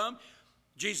people to come,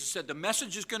 Jesus said the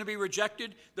message is going to be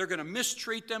rejected. They're going to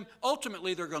mistreat them.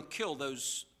 Ultimately, they're going to kill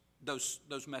those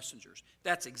messengers.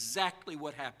 That's exactly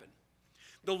what happened.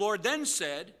 The Lord then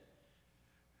said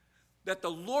that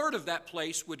the Lord of that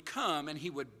place would come and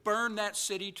he would burn that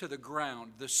city to the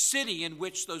ground. The city in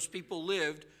which those people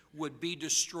lived would be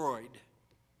destroyed.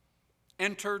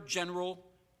 Enter General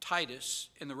Titus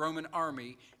in the Roman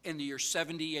army in the year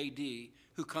 70 A.D.,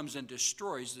 who comes and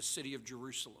destroys the city of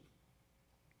Jerusalem.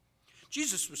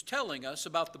 Jesus was telling us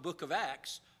about the book of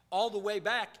Acts all the way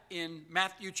back in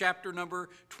Matthew chapter number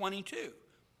 22.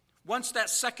 Once that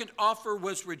second offer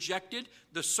was rejected,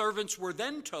 the servants were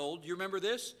then told, you remember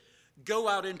this? Go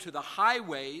out into the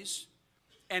highways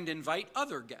and invite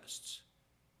other guests.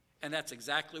 And that's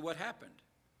exactly what happened.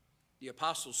 The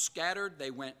apostles scattered,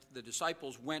 the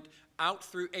disciples went out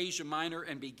through Asia Minor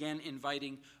and began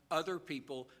inviting other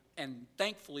people, and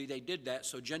thankfully they did that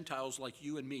so Gentiles like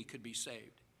you and me could be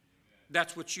saved.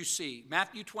 That's what you see.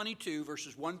 Matthew 22,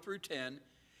 verses 1 through 10,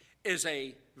 is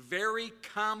a very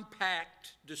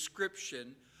compact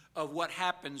description of what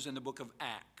happens in the book of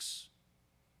Acts.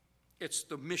 It's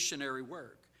the missionary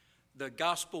work. The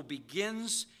gospel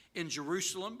begins in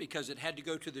Jerusalem because it had to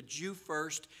go to the Jew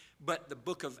first, but the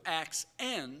book of Acts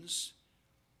ends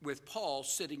with Paul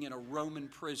sitting in a Roman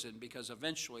prison because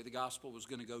eventually the gospel was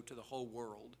going to go to the whole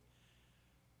world.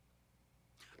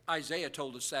 Isaiah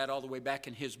told us that all the way back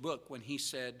in his book when he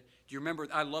said, do you remember,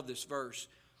 I love this verse,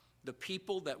 the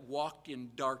people that walked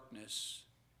in darkness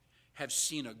have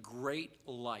seen a great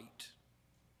light.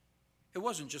 It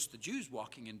wasn't just the Jews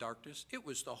walking in darkness, it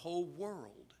was the whole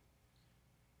world.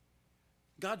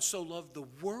 God so loved the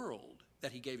world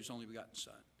that he gave his only begotten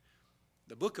Son.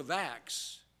 The book of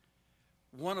Acts,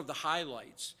 one of the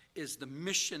highlights is the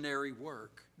missionary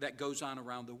work that goes on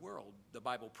around the world. The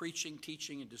Bible preaching,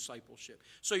 teaching, and discipleship.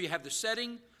 So you have the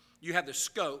setting, you have the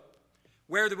scope,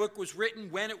 where the book was written,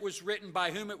 when it was written,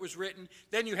 by whom it was written.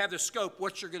 Then you have the scope,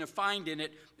 what you're going to find in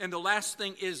it. And the last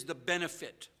thing is the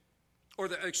benefit, or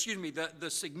the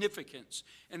significance.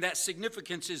 And that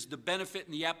significance is the benefit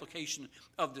and the application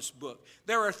of this book.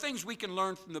 There are things we can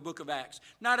learn from the book of Acts.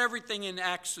 Not everything in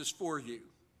Acts is for you.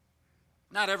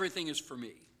 Not everything is for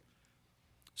me.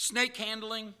 Snake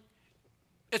handling,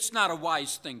 it's not a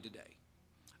wise thing today.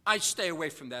 I'd stay away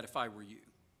from that if I were you.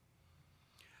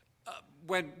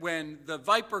 When the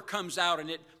viper comes out and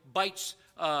it bites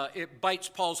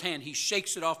Paul's hand, he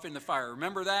shakes it off in the fire.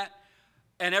 Remember that?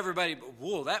 And everybody,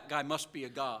 whoa, that guy must be a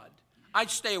god. I'd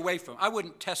stay away from it. I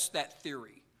wouldn't test that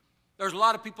theory. There's a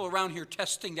lot of people around here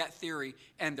testing that theory,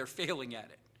 and they're failing at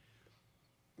it.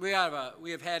 We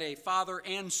have had a father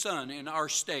and son in our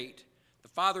state. The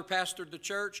father pastored the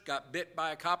church, got bit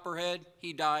by a copperhead,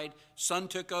 he died. Son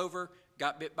took over,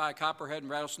 got bit by a copperhead and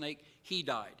rattlesnake, he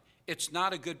died. It's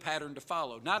not a good pattern to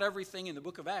follow. Not everything in the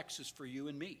book of Acts is for you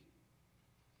and me.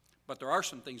 But there are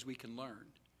some things we can learn.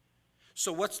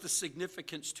 So what's the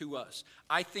significance to us?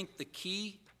 I think the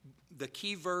key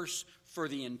verse for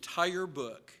the entire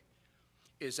book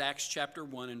is Acts chapter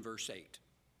 1 and verse 8.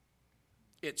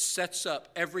 It sets up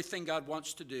everything God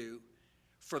wants to do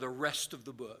for the rest of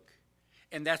the book.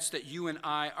 And that's that you and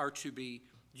I are to be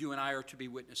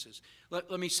witnesses.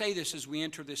 Let me say this as we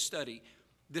enter this study.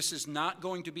 This is not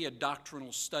going to be a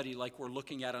doctrinal study like we're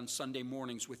looking at on Sunday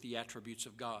mornings with the attributes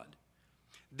of God.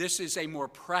 This is a more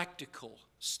practical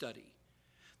study.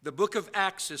 The book of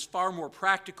Acts is far more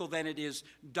practical than it is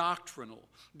doctrinal.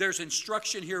 There's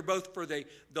instruction here both for the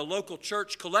local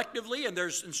church collectively, and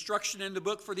there's instruction in the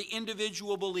book for the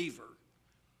individual believer.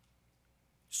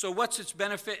 So what's its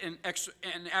benefit and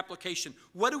application?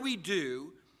 What do we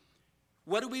do?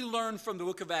 What do we learn from the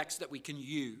book of Acts that we can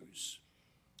use?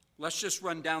 Let's just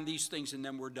run down these things and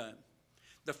then we're done.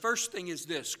 The first thing is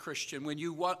this, Christian. When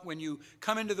you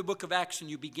come into the book of Acts and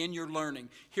you begin your learning,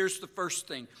 here's the first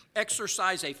thing.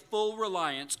 Exercise a full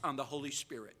reliance on the Holy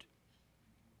Spirit.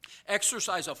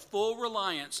 Exercise a full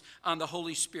reliance on the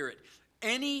Holy Spirit.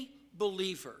 Any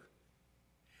believer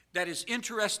that is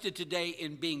interested today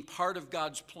in being part of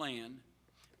God's plan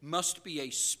must be a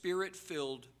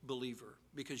Spirit-filled believer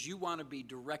because you want to be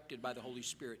directed by the Holy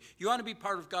Spirit. You want to be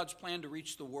part of God's plan to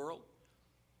reach the world.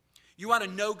 You want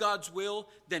to know God's will?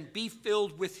 Then be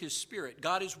filled with His Spirit.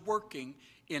 God is working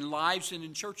in lives and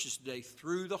in churches today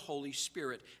through the Holy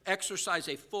Spirit. Exercise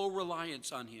a full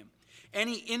reliance on Him.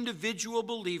 Any individual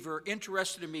believer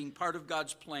interested in being part of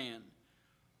God's plan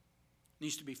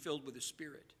needs to be filled with the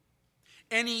Spirit.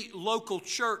 Any local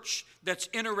church that's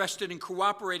interested in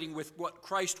cooperating with what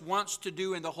Christ wants to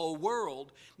do in the whole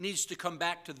world needs to come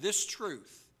back to this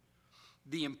truth: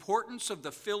 the importance of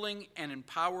the filling and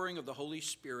empowering of the Holy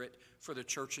Spirit for the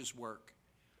church's work.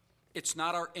 It's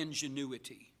not our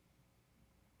ingenuity.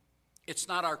 It's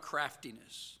not our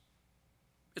craftiness.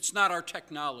 It's not our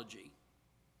technology.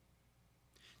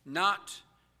 Not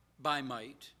by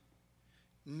might,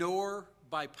 nor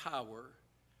by power,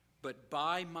 but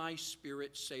by my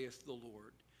Spirit, saith the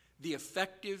Lord. The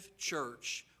effective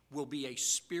church will be a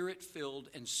Spirit-filled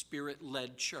and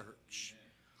Spirit-led church.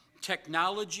 Amen.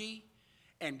 Technology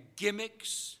and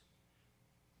gimmicks,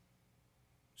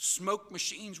 smoke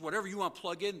machines, whatever you want to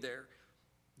plug in there,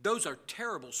 those are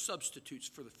terrible substitutes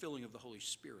for the filling of the Holy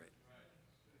Spirit.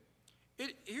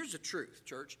 Here's the truth,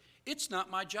 church. It's not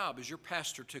my job as your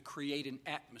pastor to create an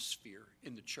atmosphere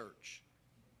in the church.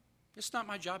 It's not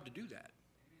my job to do that.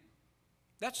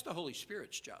 That's the Holy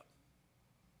Spirit's job.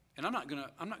 And I'm not going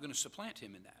to supplant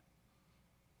him in that.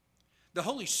 The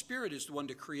Holy Spirit is the one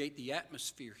to create the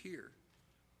atmosphere here.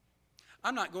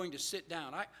 I'm not going to sit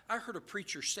down. I heard a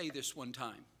preacher say this one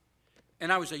time,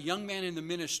 and I was a young man in the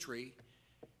ministry,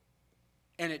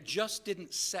 and it just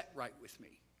didn't set right with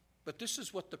me. But this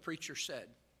is what the preacher said.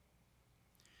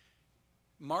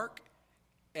 Mark,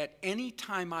 at any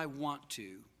time I want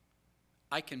to,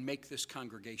 I can make this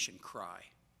congregation cry.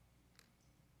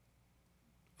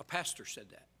 A pastor said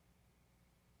that.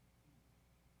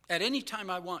 At any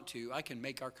time I want to, I can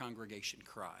make our congregation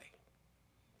cry.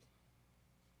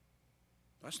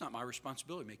 That's not my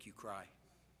responsibility to make you cry.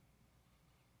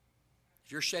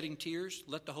 If you're shedding tears,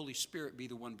 let the Holy Spirit be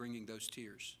the one bringing those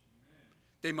tears.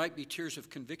 They might be tears of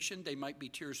conviction. They might be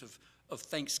tears of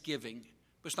thanksgiving.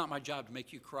 But it's not my job to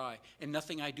make you cry. And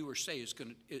nothing I do or say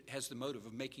it has the motive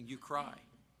of making you cry.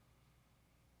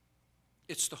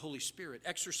 It's the Holy Spirit.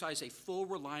 Exercise a full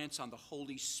reliance on the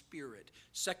Holy Spirit.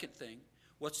 Second thing,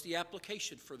 what's the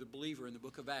application for the believer in the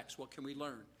book of Acts? What can we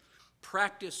learn?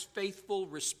 Practice faithful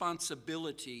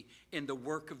responsibility in the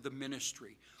work of the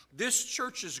ministry. This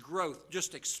church's growth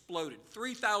just exploded.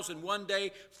 3,000 one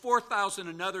day, 4,000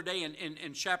 another day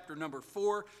in chapter number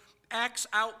 4. Acts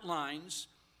outlines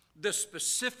the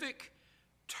specific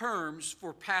terms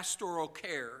for pastoral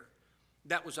care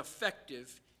that was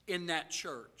effective in that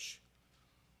church.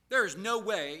 There is no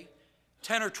way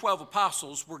 10 or 12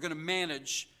 apostles were going to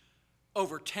manage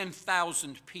over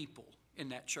 10,000 people in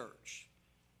that church.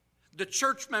 The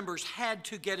church members had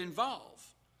to get involved.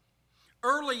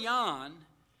 Early on,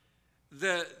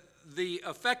 the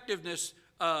effectiveness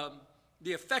of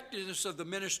the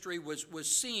ministry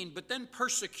was seen, but then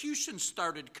persecution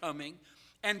started coming,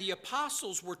 and the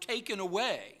apostles were taken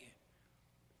away.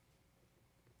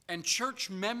 And church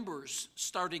members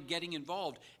started getting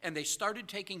involved, and they started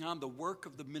taking on the work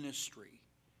of the ministry.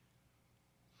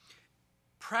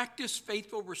 Practice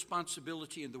faithful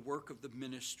responsibility in the work of the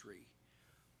ministry.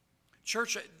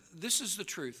 Church, this is the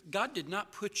truth. God did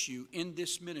not put you in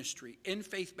this ministry, in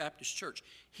Faith Baptist Church.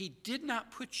 He did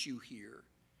not put you here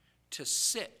to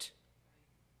sit.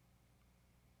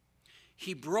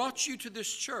 He brought you to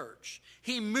this church.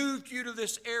 He moved you to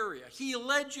this area. He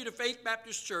led you to Faith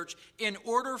Baptist Church in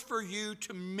order for you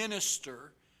to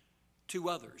minister to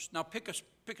others. Now pick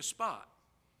a spot.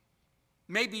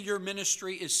 Maybe your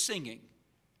ministry is singing.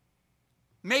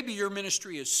 Maybe your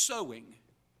ministry is sewing.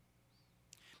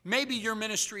 Maybe your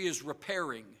ministry is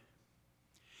repairing.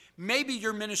 Maybe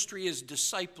your ministry is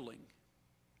discipling.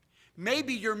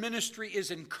 Maybe your ministry is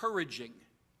encouraging.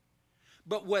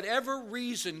 But whatever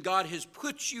reason God has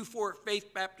put you for at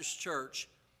Faith Baptist Church,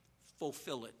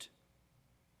 fulfill it.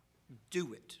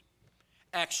 Do it.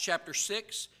 Acts chapter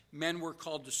 6, men were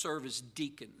called to serve as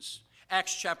deacons.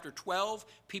 Acts chapter 12,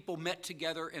 people met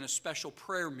together in a special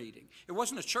prayer meeting. It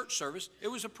wasn't a church service, it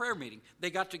was a prayer meeting. They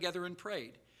got together and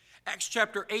prayed. Acts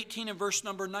chapter 18 and verse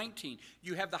number 19,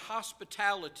 you have the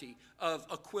hospitality of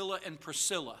Aquila and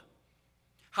Priscilla,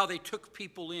 how they took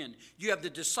people in. You have the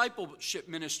discipleship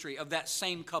ministry of that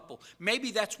same couple.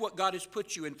 Maybe that's what God has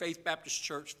put you in Faith Baptist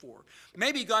Church for.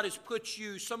 Maybe God has put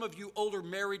you, some of you older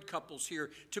married couples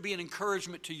here, to be an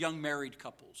encouragement to young married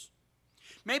couples.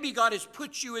 Maybe God has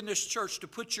put you in this church to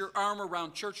put your arm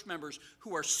around church members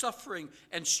who are suffering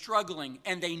and struggling,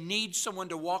 and they need someone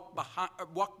to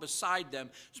walk beside them,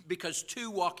 because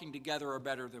two walking together are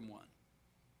better than one.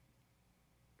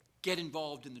 Get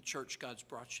involved in the church God's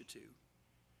brought you to.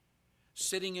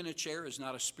 Sitting in a chair is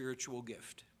not a spiritual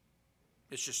gift.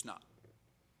 It's just not.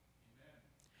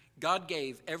 God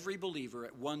gave every believer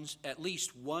at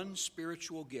least one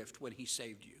spiritual gift when he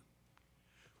saved you.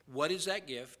 What is that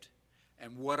gift,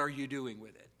 and what are you doing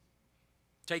with it?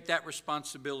 Take that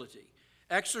responsibility.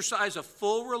 Exercise a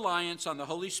full reliance on the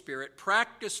Holy Spirit.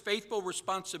 Practice faithful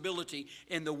responsibility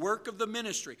in the work of the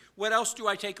ministry. What else do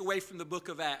I take away from the book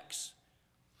of Acts?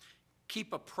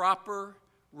 Keep a proper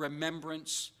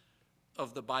remembrance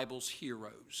of the Bible's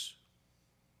heroes.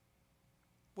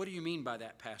 What do you mean by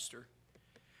that, Pastor?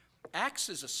 Acts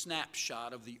is a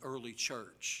snapshot of the early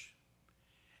church.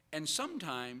 And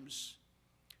sometimes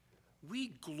we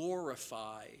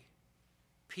glorify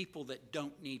people that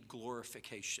don't need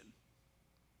glorification.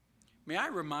 May I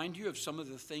remind you of some of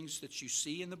the things that you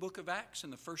see in the book of Acts in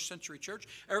the first century church?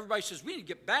 Everybody says, we need to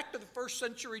get back to the first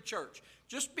century church.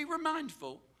 Just be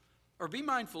mindful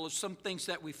of some things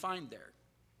that we find there.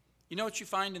 You know what you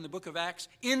find in the book of Acts?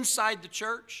 Inside the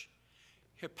church,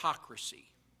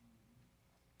 hypocrisy,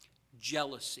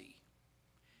 jealousy,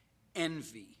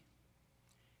 envy,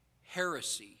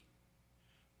 heresy,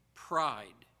 pride,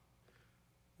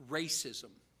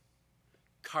 racism,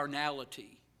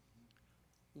 carnality,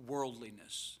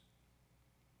 worldliness.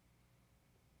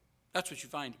 That's what you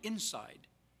find inside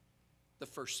the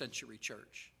first century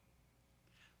church.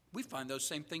 We find those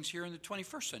same things here in the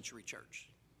 21st century church.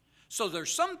 So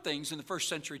there's some things in the first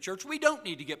century church we don't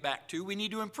need to get back to, we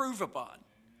need to improve upon.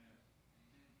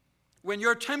 When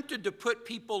you're tempted to put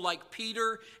people like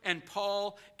Peter and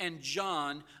Paul and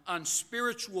John on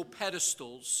spiritual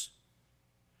pedestals,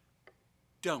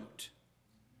 don't.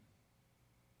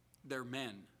 They're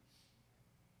men.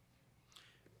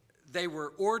 They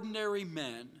were ordinary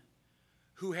men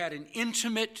who had an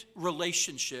intimate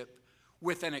relationship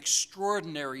with an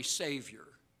extraordinary Savior.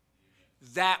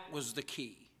 That was the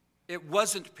key. It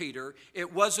wasn't Peter,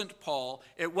 it wasn't Paul,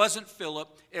 it wasn't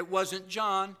Philip, it wasn't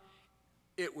John.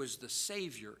 It was the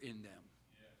Savior in them.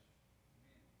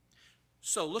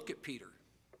 So look at Peter.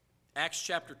 Acts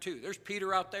chapter 2. There's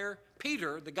Peter out there.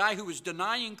 Peter, the guy who was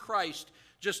denying Christ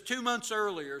just 2 months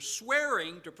earlier,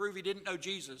 swearing to prove he didn't know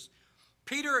Jesus.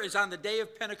 Peter is on the day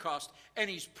of Pentecost, and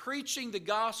he's preaching the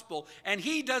gospel, and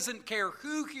he doesn't care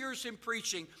who hears him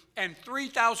preaching, and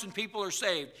 3,000 people are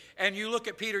saved. And you look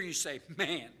at Peter and you say,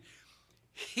 man,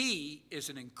 he is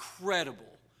an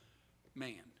incredible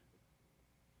man.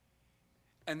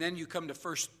 And then you come to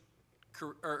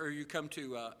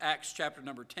Acts chapter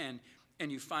number 10,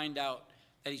 and you find out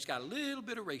that he's got a little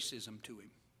bit of racism to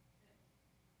him.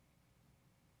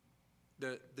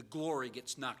 The glory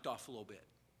gets knocked off a little bit.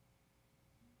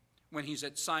 When he's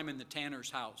at Simon the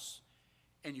tanner's house,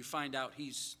 and you find out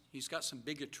he's got some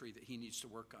bigotry that he needs to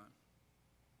work on.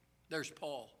 There's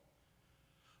Paul.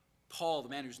 Paul, the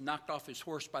man who's knocked off his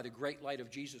horse by the great light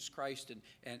of Jesus Christ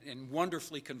and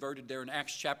wonderfully converted there in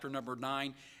Acts chapter number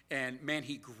 9. And man,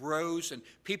 he grows. And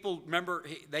people, remember,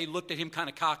 they looked at him kind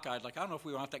of cockeyed, like, I don't know if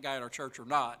we want that guy at our church or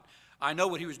not. I know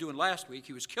what he was doing last week.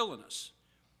 He was killing us.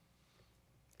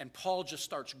 And Paul just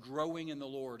starts growing in the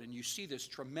Lord. And you see this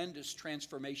tremendous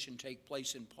transformation take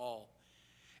place in Paul.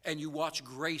 And you watch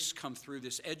grace come through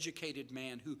this educated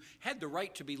man who had the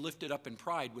right to be lifted up in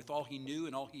pride with all he knew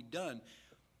and all he'd done.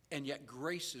 And yet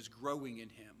grace is growing in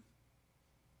him.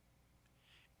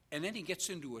 And then he gets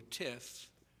into a tiff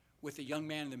with a young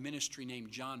man in the ministry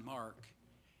named John Mark.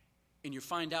 And you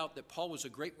find out that Paul was a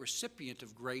great recipient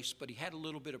of grace, but he had a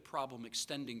little bit of problem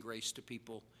extending grace to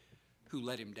people who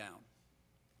let him down.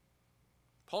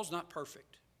 Paul's not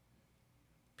perfect.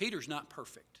 Peter's not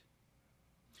perfect.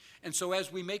 And so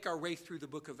as we make our way through the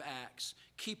book of Acts,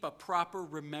 keep a proper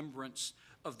remembrance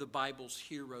of the Bible's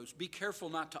heroes. Be careful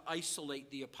not to isolate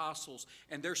the apostles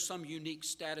and there's some unique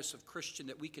status of Christian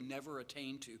that we can never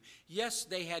attain to. Yes,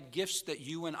 they had gifts that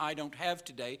you and I don't have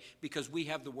today because we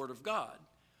have the Word of God.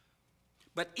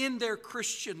 But in their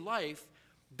Christian life,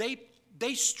 they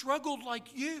struggled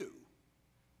like you.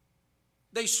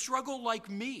 They struggled like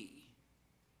me.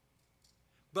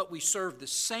 But we serve the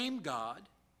same God.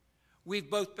 We've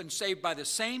both been saved by the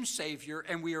same Savior,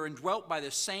 and we are indwelt by the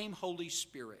same Holy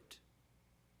Spirit.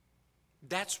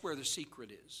 That's where the secret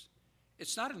is.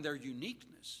 It's not in their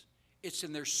uniqueness. It's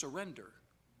in their surrender.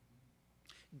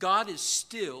 God is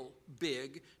still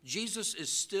big. Jesus is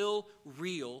still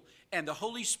real. And the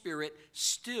Holy Spirit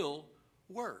still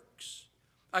works.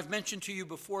 I've mentioned to you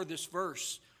before this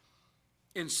verse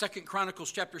in 2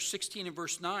 Chronicles chapter 16 and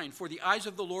verse 9. For the eyes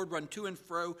of the Lord run to and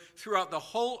fro throughout the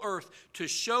whole earth to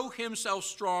show himself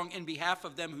strong in behalf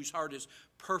of them whose heart is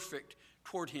perfect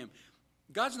toward him.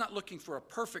 God's not looking for a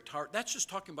perfect heart. That's just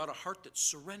talking about a heart that's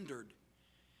surrendered.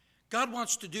 God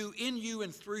wants to do in you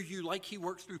and through you like he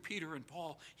worked through Peter and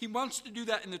Paul. He wants to do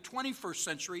that in the 21st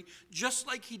century, just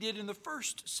like he did in the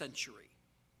first century.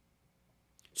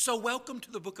 So welcome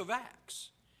to the book of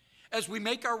Acts. As we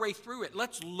make our way through it,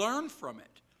 let's learn from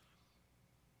it.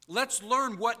 Let's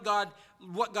learn what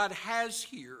God has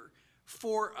here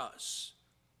for us.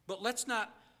 But let's not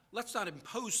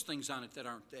impose things on it that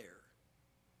aren't there.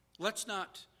 Let's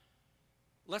not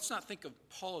think of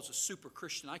Paul as a super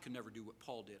Christian. I could never do what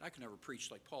Paul did. I could never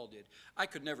preach like Paul did. I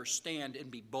could never stand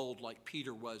and be bold like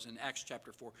Peter was in Acts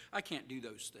chapter 4. I can't do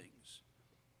those things.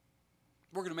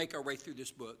 We're going to make our way through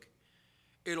this book.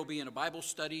 It'll be in a Bible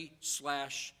study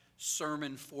 /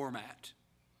 sermon format.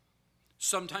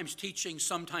 Sometimes teaching,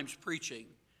 sometimes preaching.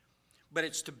 But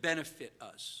it's to benefit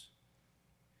us.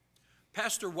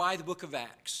 Pastor, why the book of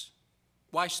Acts?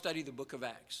 Why study the book of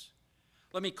Acts?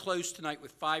 Let me close tonight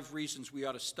with 5 reasons we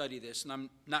ought to study this. And I'm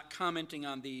not commenting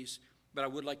on these, but I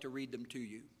would like to read them to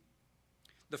you.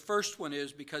 The first one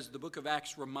is because the book of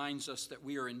Acts reminds us that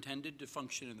we are intended to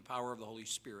function in the power of the Holy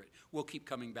Spirit. We'll keep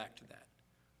coming back to that.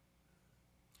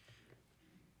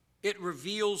 It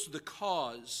reveals the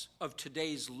cause of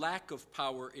today's lack of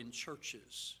power in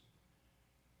churches.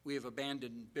 We have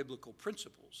abandoned biblical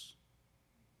principles.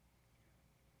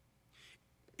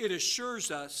 It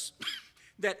assures us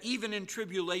that even in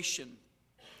tribulation,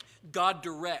 God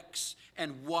directs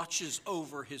and watches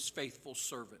over his faithful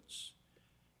servants.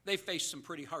 They faced some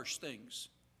pretty harsh things,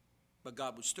 but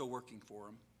God was still working for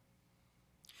them.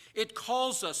 It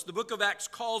calls us, the book of Acts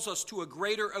calls us to a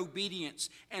greater obedience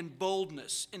and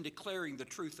boldness in declaring the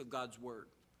truth of God's word.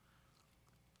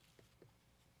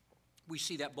 We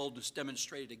see that boldness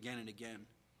demonstrated again and again.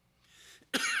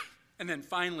 And then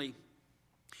finally,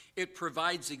 it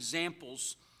provides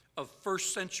examples of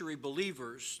first century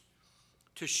believers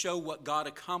to show what God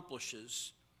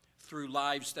accomplishes through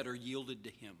lives that are yielded to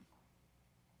him.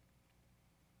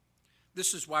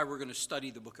 This is why we're going to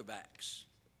study the book of Acts.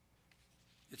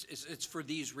 It's for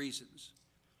these reasons.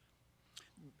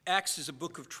 Acts is a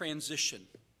book of transition.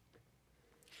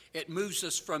 It moves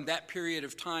us from that period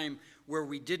of time where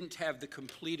we didn't have the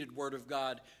completed Word of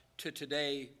God to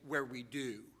today where we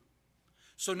do.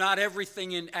 So not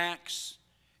everything in Acts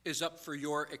is up for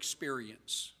your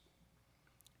experience.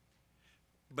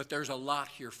 But there's a lot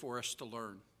here for us to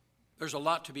learn. There's a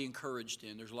lot to be encouraged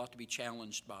in. There's a lot to be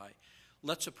challenged by.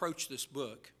 Let's approach this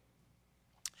book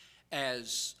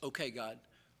as, okay, God,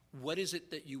 what is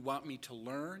it that you want me to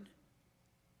learn?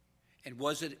 And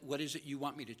what is it you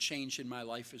want me to change in my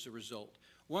life as a result?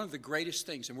 One of the greatest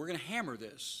things, and we're going to hammer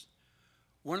this,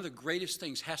 one of the greatest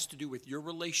things has to do with your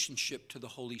relationship to the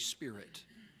Holy Spirit.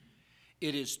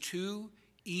 It is too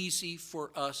easy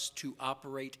for us to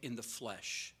operate in the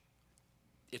flesh.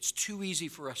 It's too easy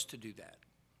for us to do that.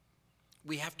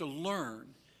 We have to learn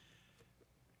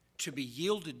to be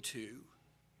yielded to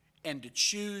and to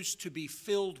choose to be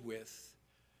filled with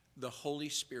the Holy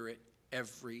Spirit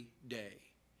every day.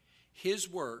 His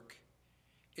work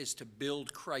is to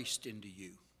build Christ into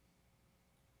you.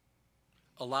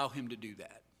 Allow him to do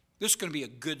that. This is going to be a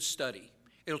good study.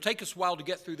 It'll take us a while to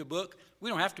get through the book. We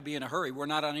don't have to be in a hurry. We're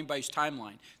not on anybody's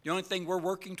timeline. The only thing we're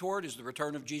working toward is the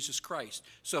return of Jesus Christ.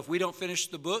 So if we don't finish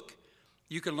the book,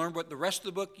 you can learn what the rest of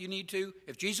the book you need to.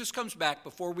 If Jesus comes back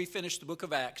before we finish the book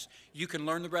of Acts, you can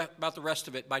learn about the rest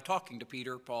of it by talking to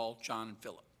Peter, Paul, John, and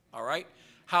Philip. All right?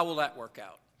 How will that work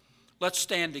out? Let's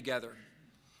stand together.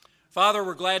 Father,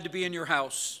 we're glad to be in your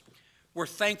house. We're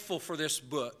thankful for this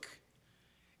book.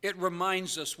 It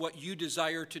reminds us what you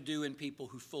desire to do in people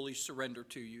who fully surrender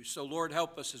to you. So, Lord,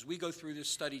 help us as we go through this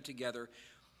study together.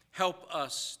 Help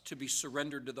us to be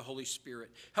surrendered to the Holy Spirit.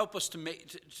 Help us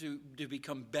to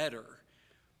become better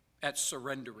at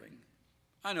surrendering.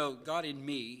 I know, God, in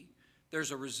me,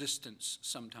 there's a resistance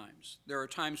sometimes. There are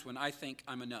times when I think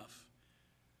I'm enough.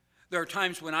 There are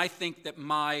times when I think that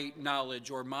my knowledge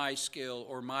or my skill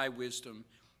or my wisdom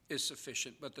is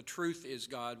sufficient. But the truth is,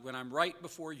 God, when I'm right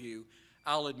before you,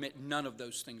 I'll admit none of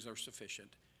those things are sufficient.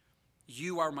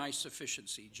 You are my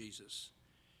sufficiency, Jesus.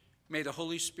 May the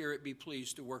Holy Spirit be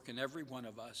pleased to work in every one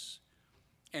of us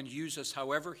and use us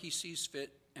however he sees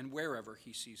fit and wherever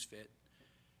he sees fit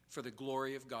for the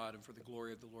glory of God and for the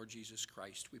glory of the Lord Jesus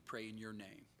Christ. We pray in your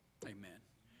name. Amen.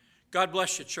 God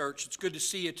bless you, church. It's good to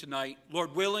see you tonight.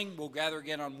 Lord willing, we'll gather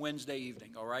again on Wednesday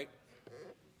evening, all right?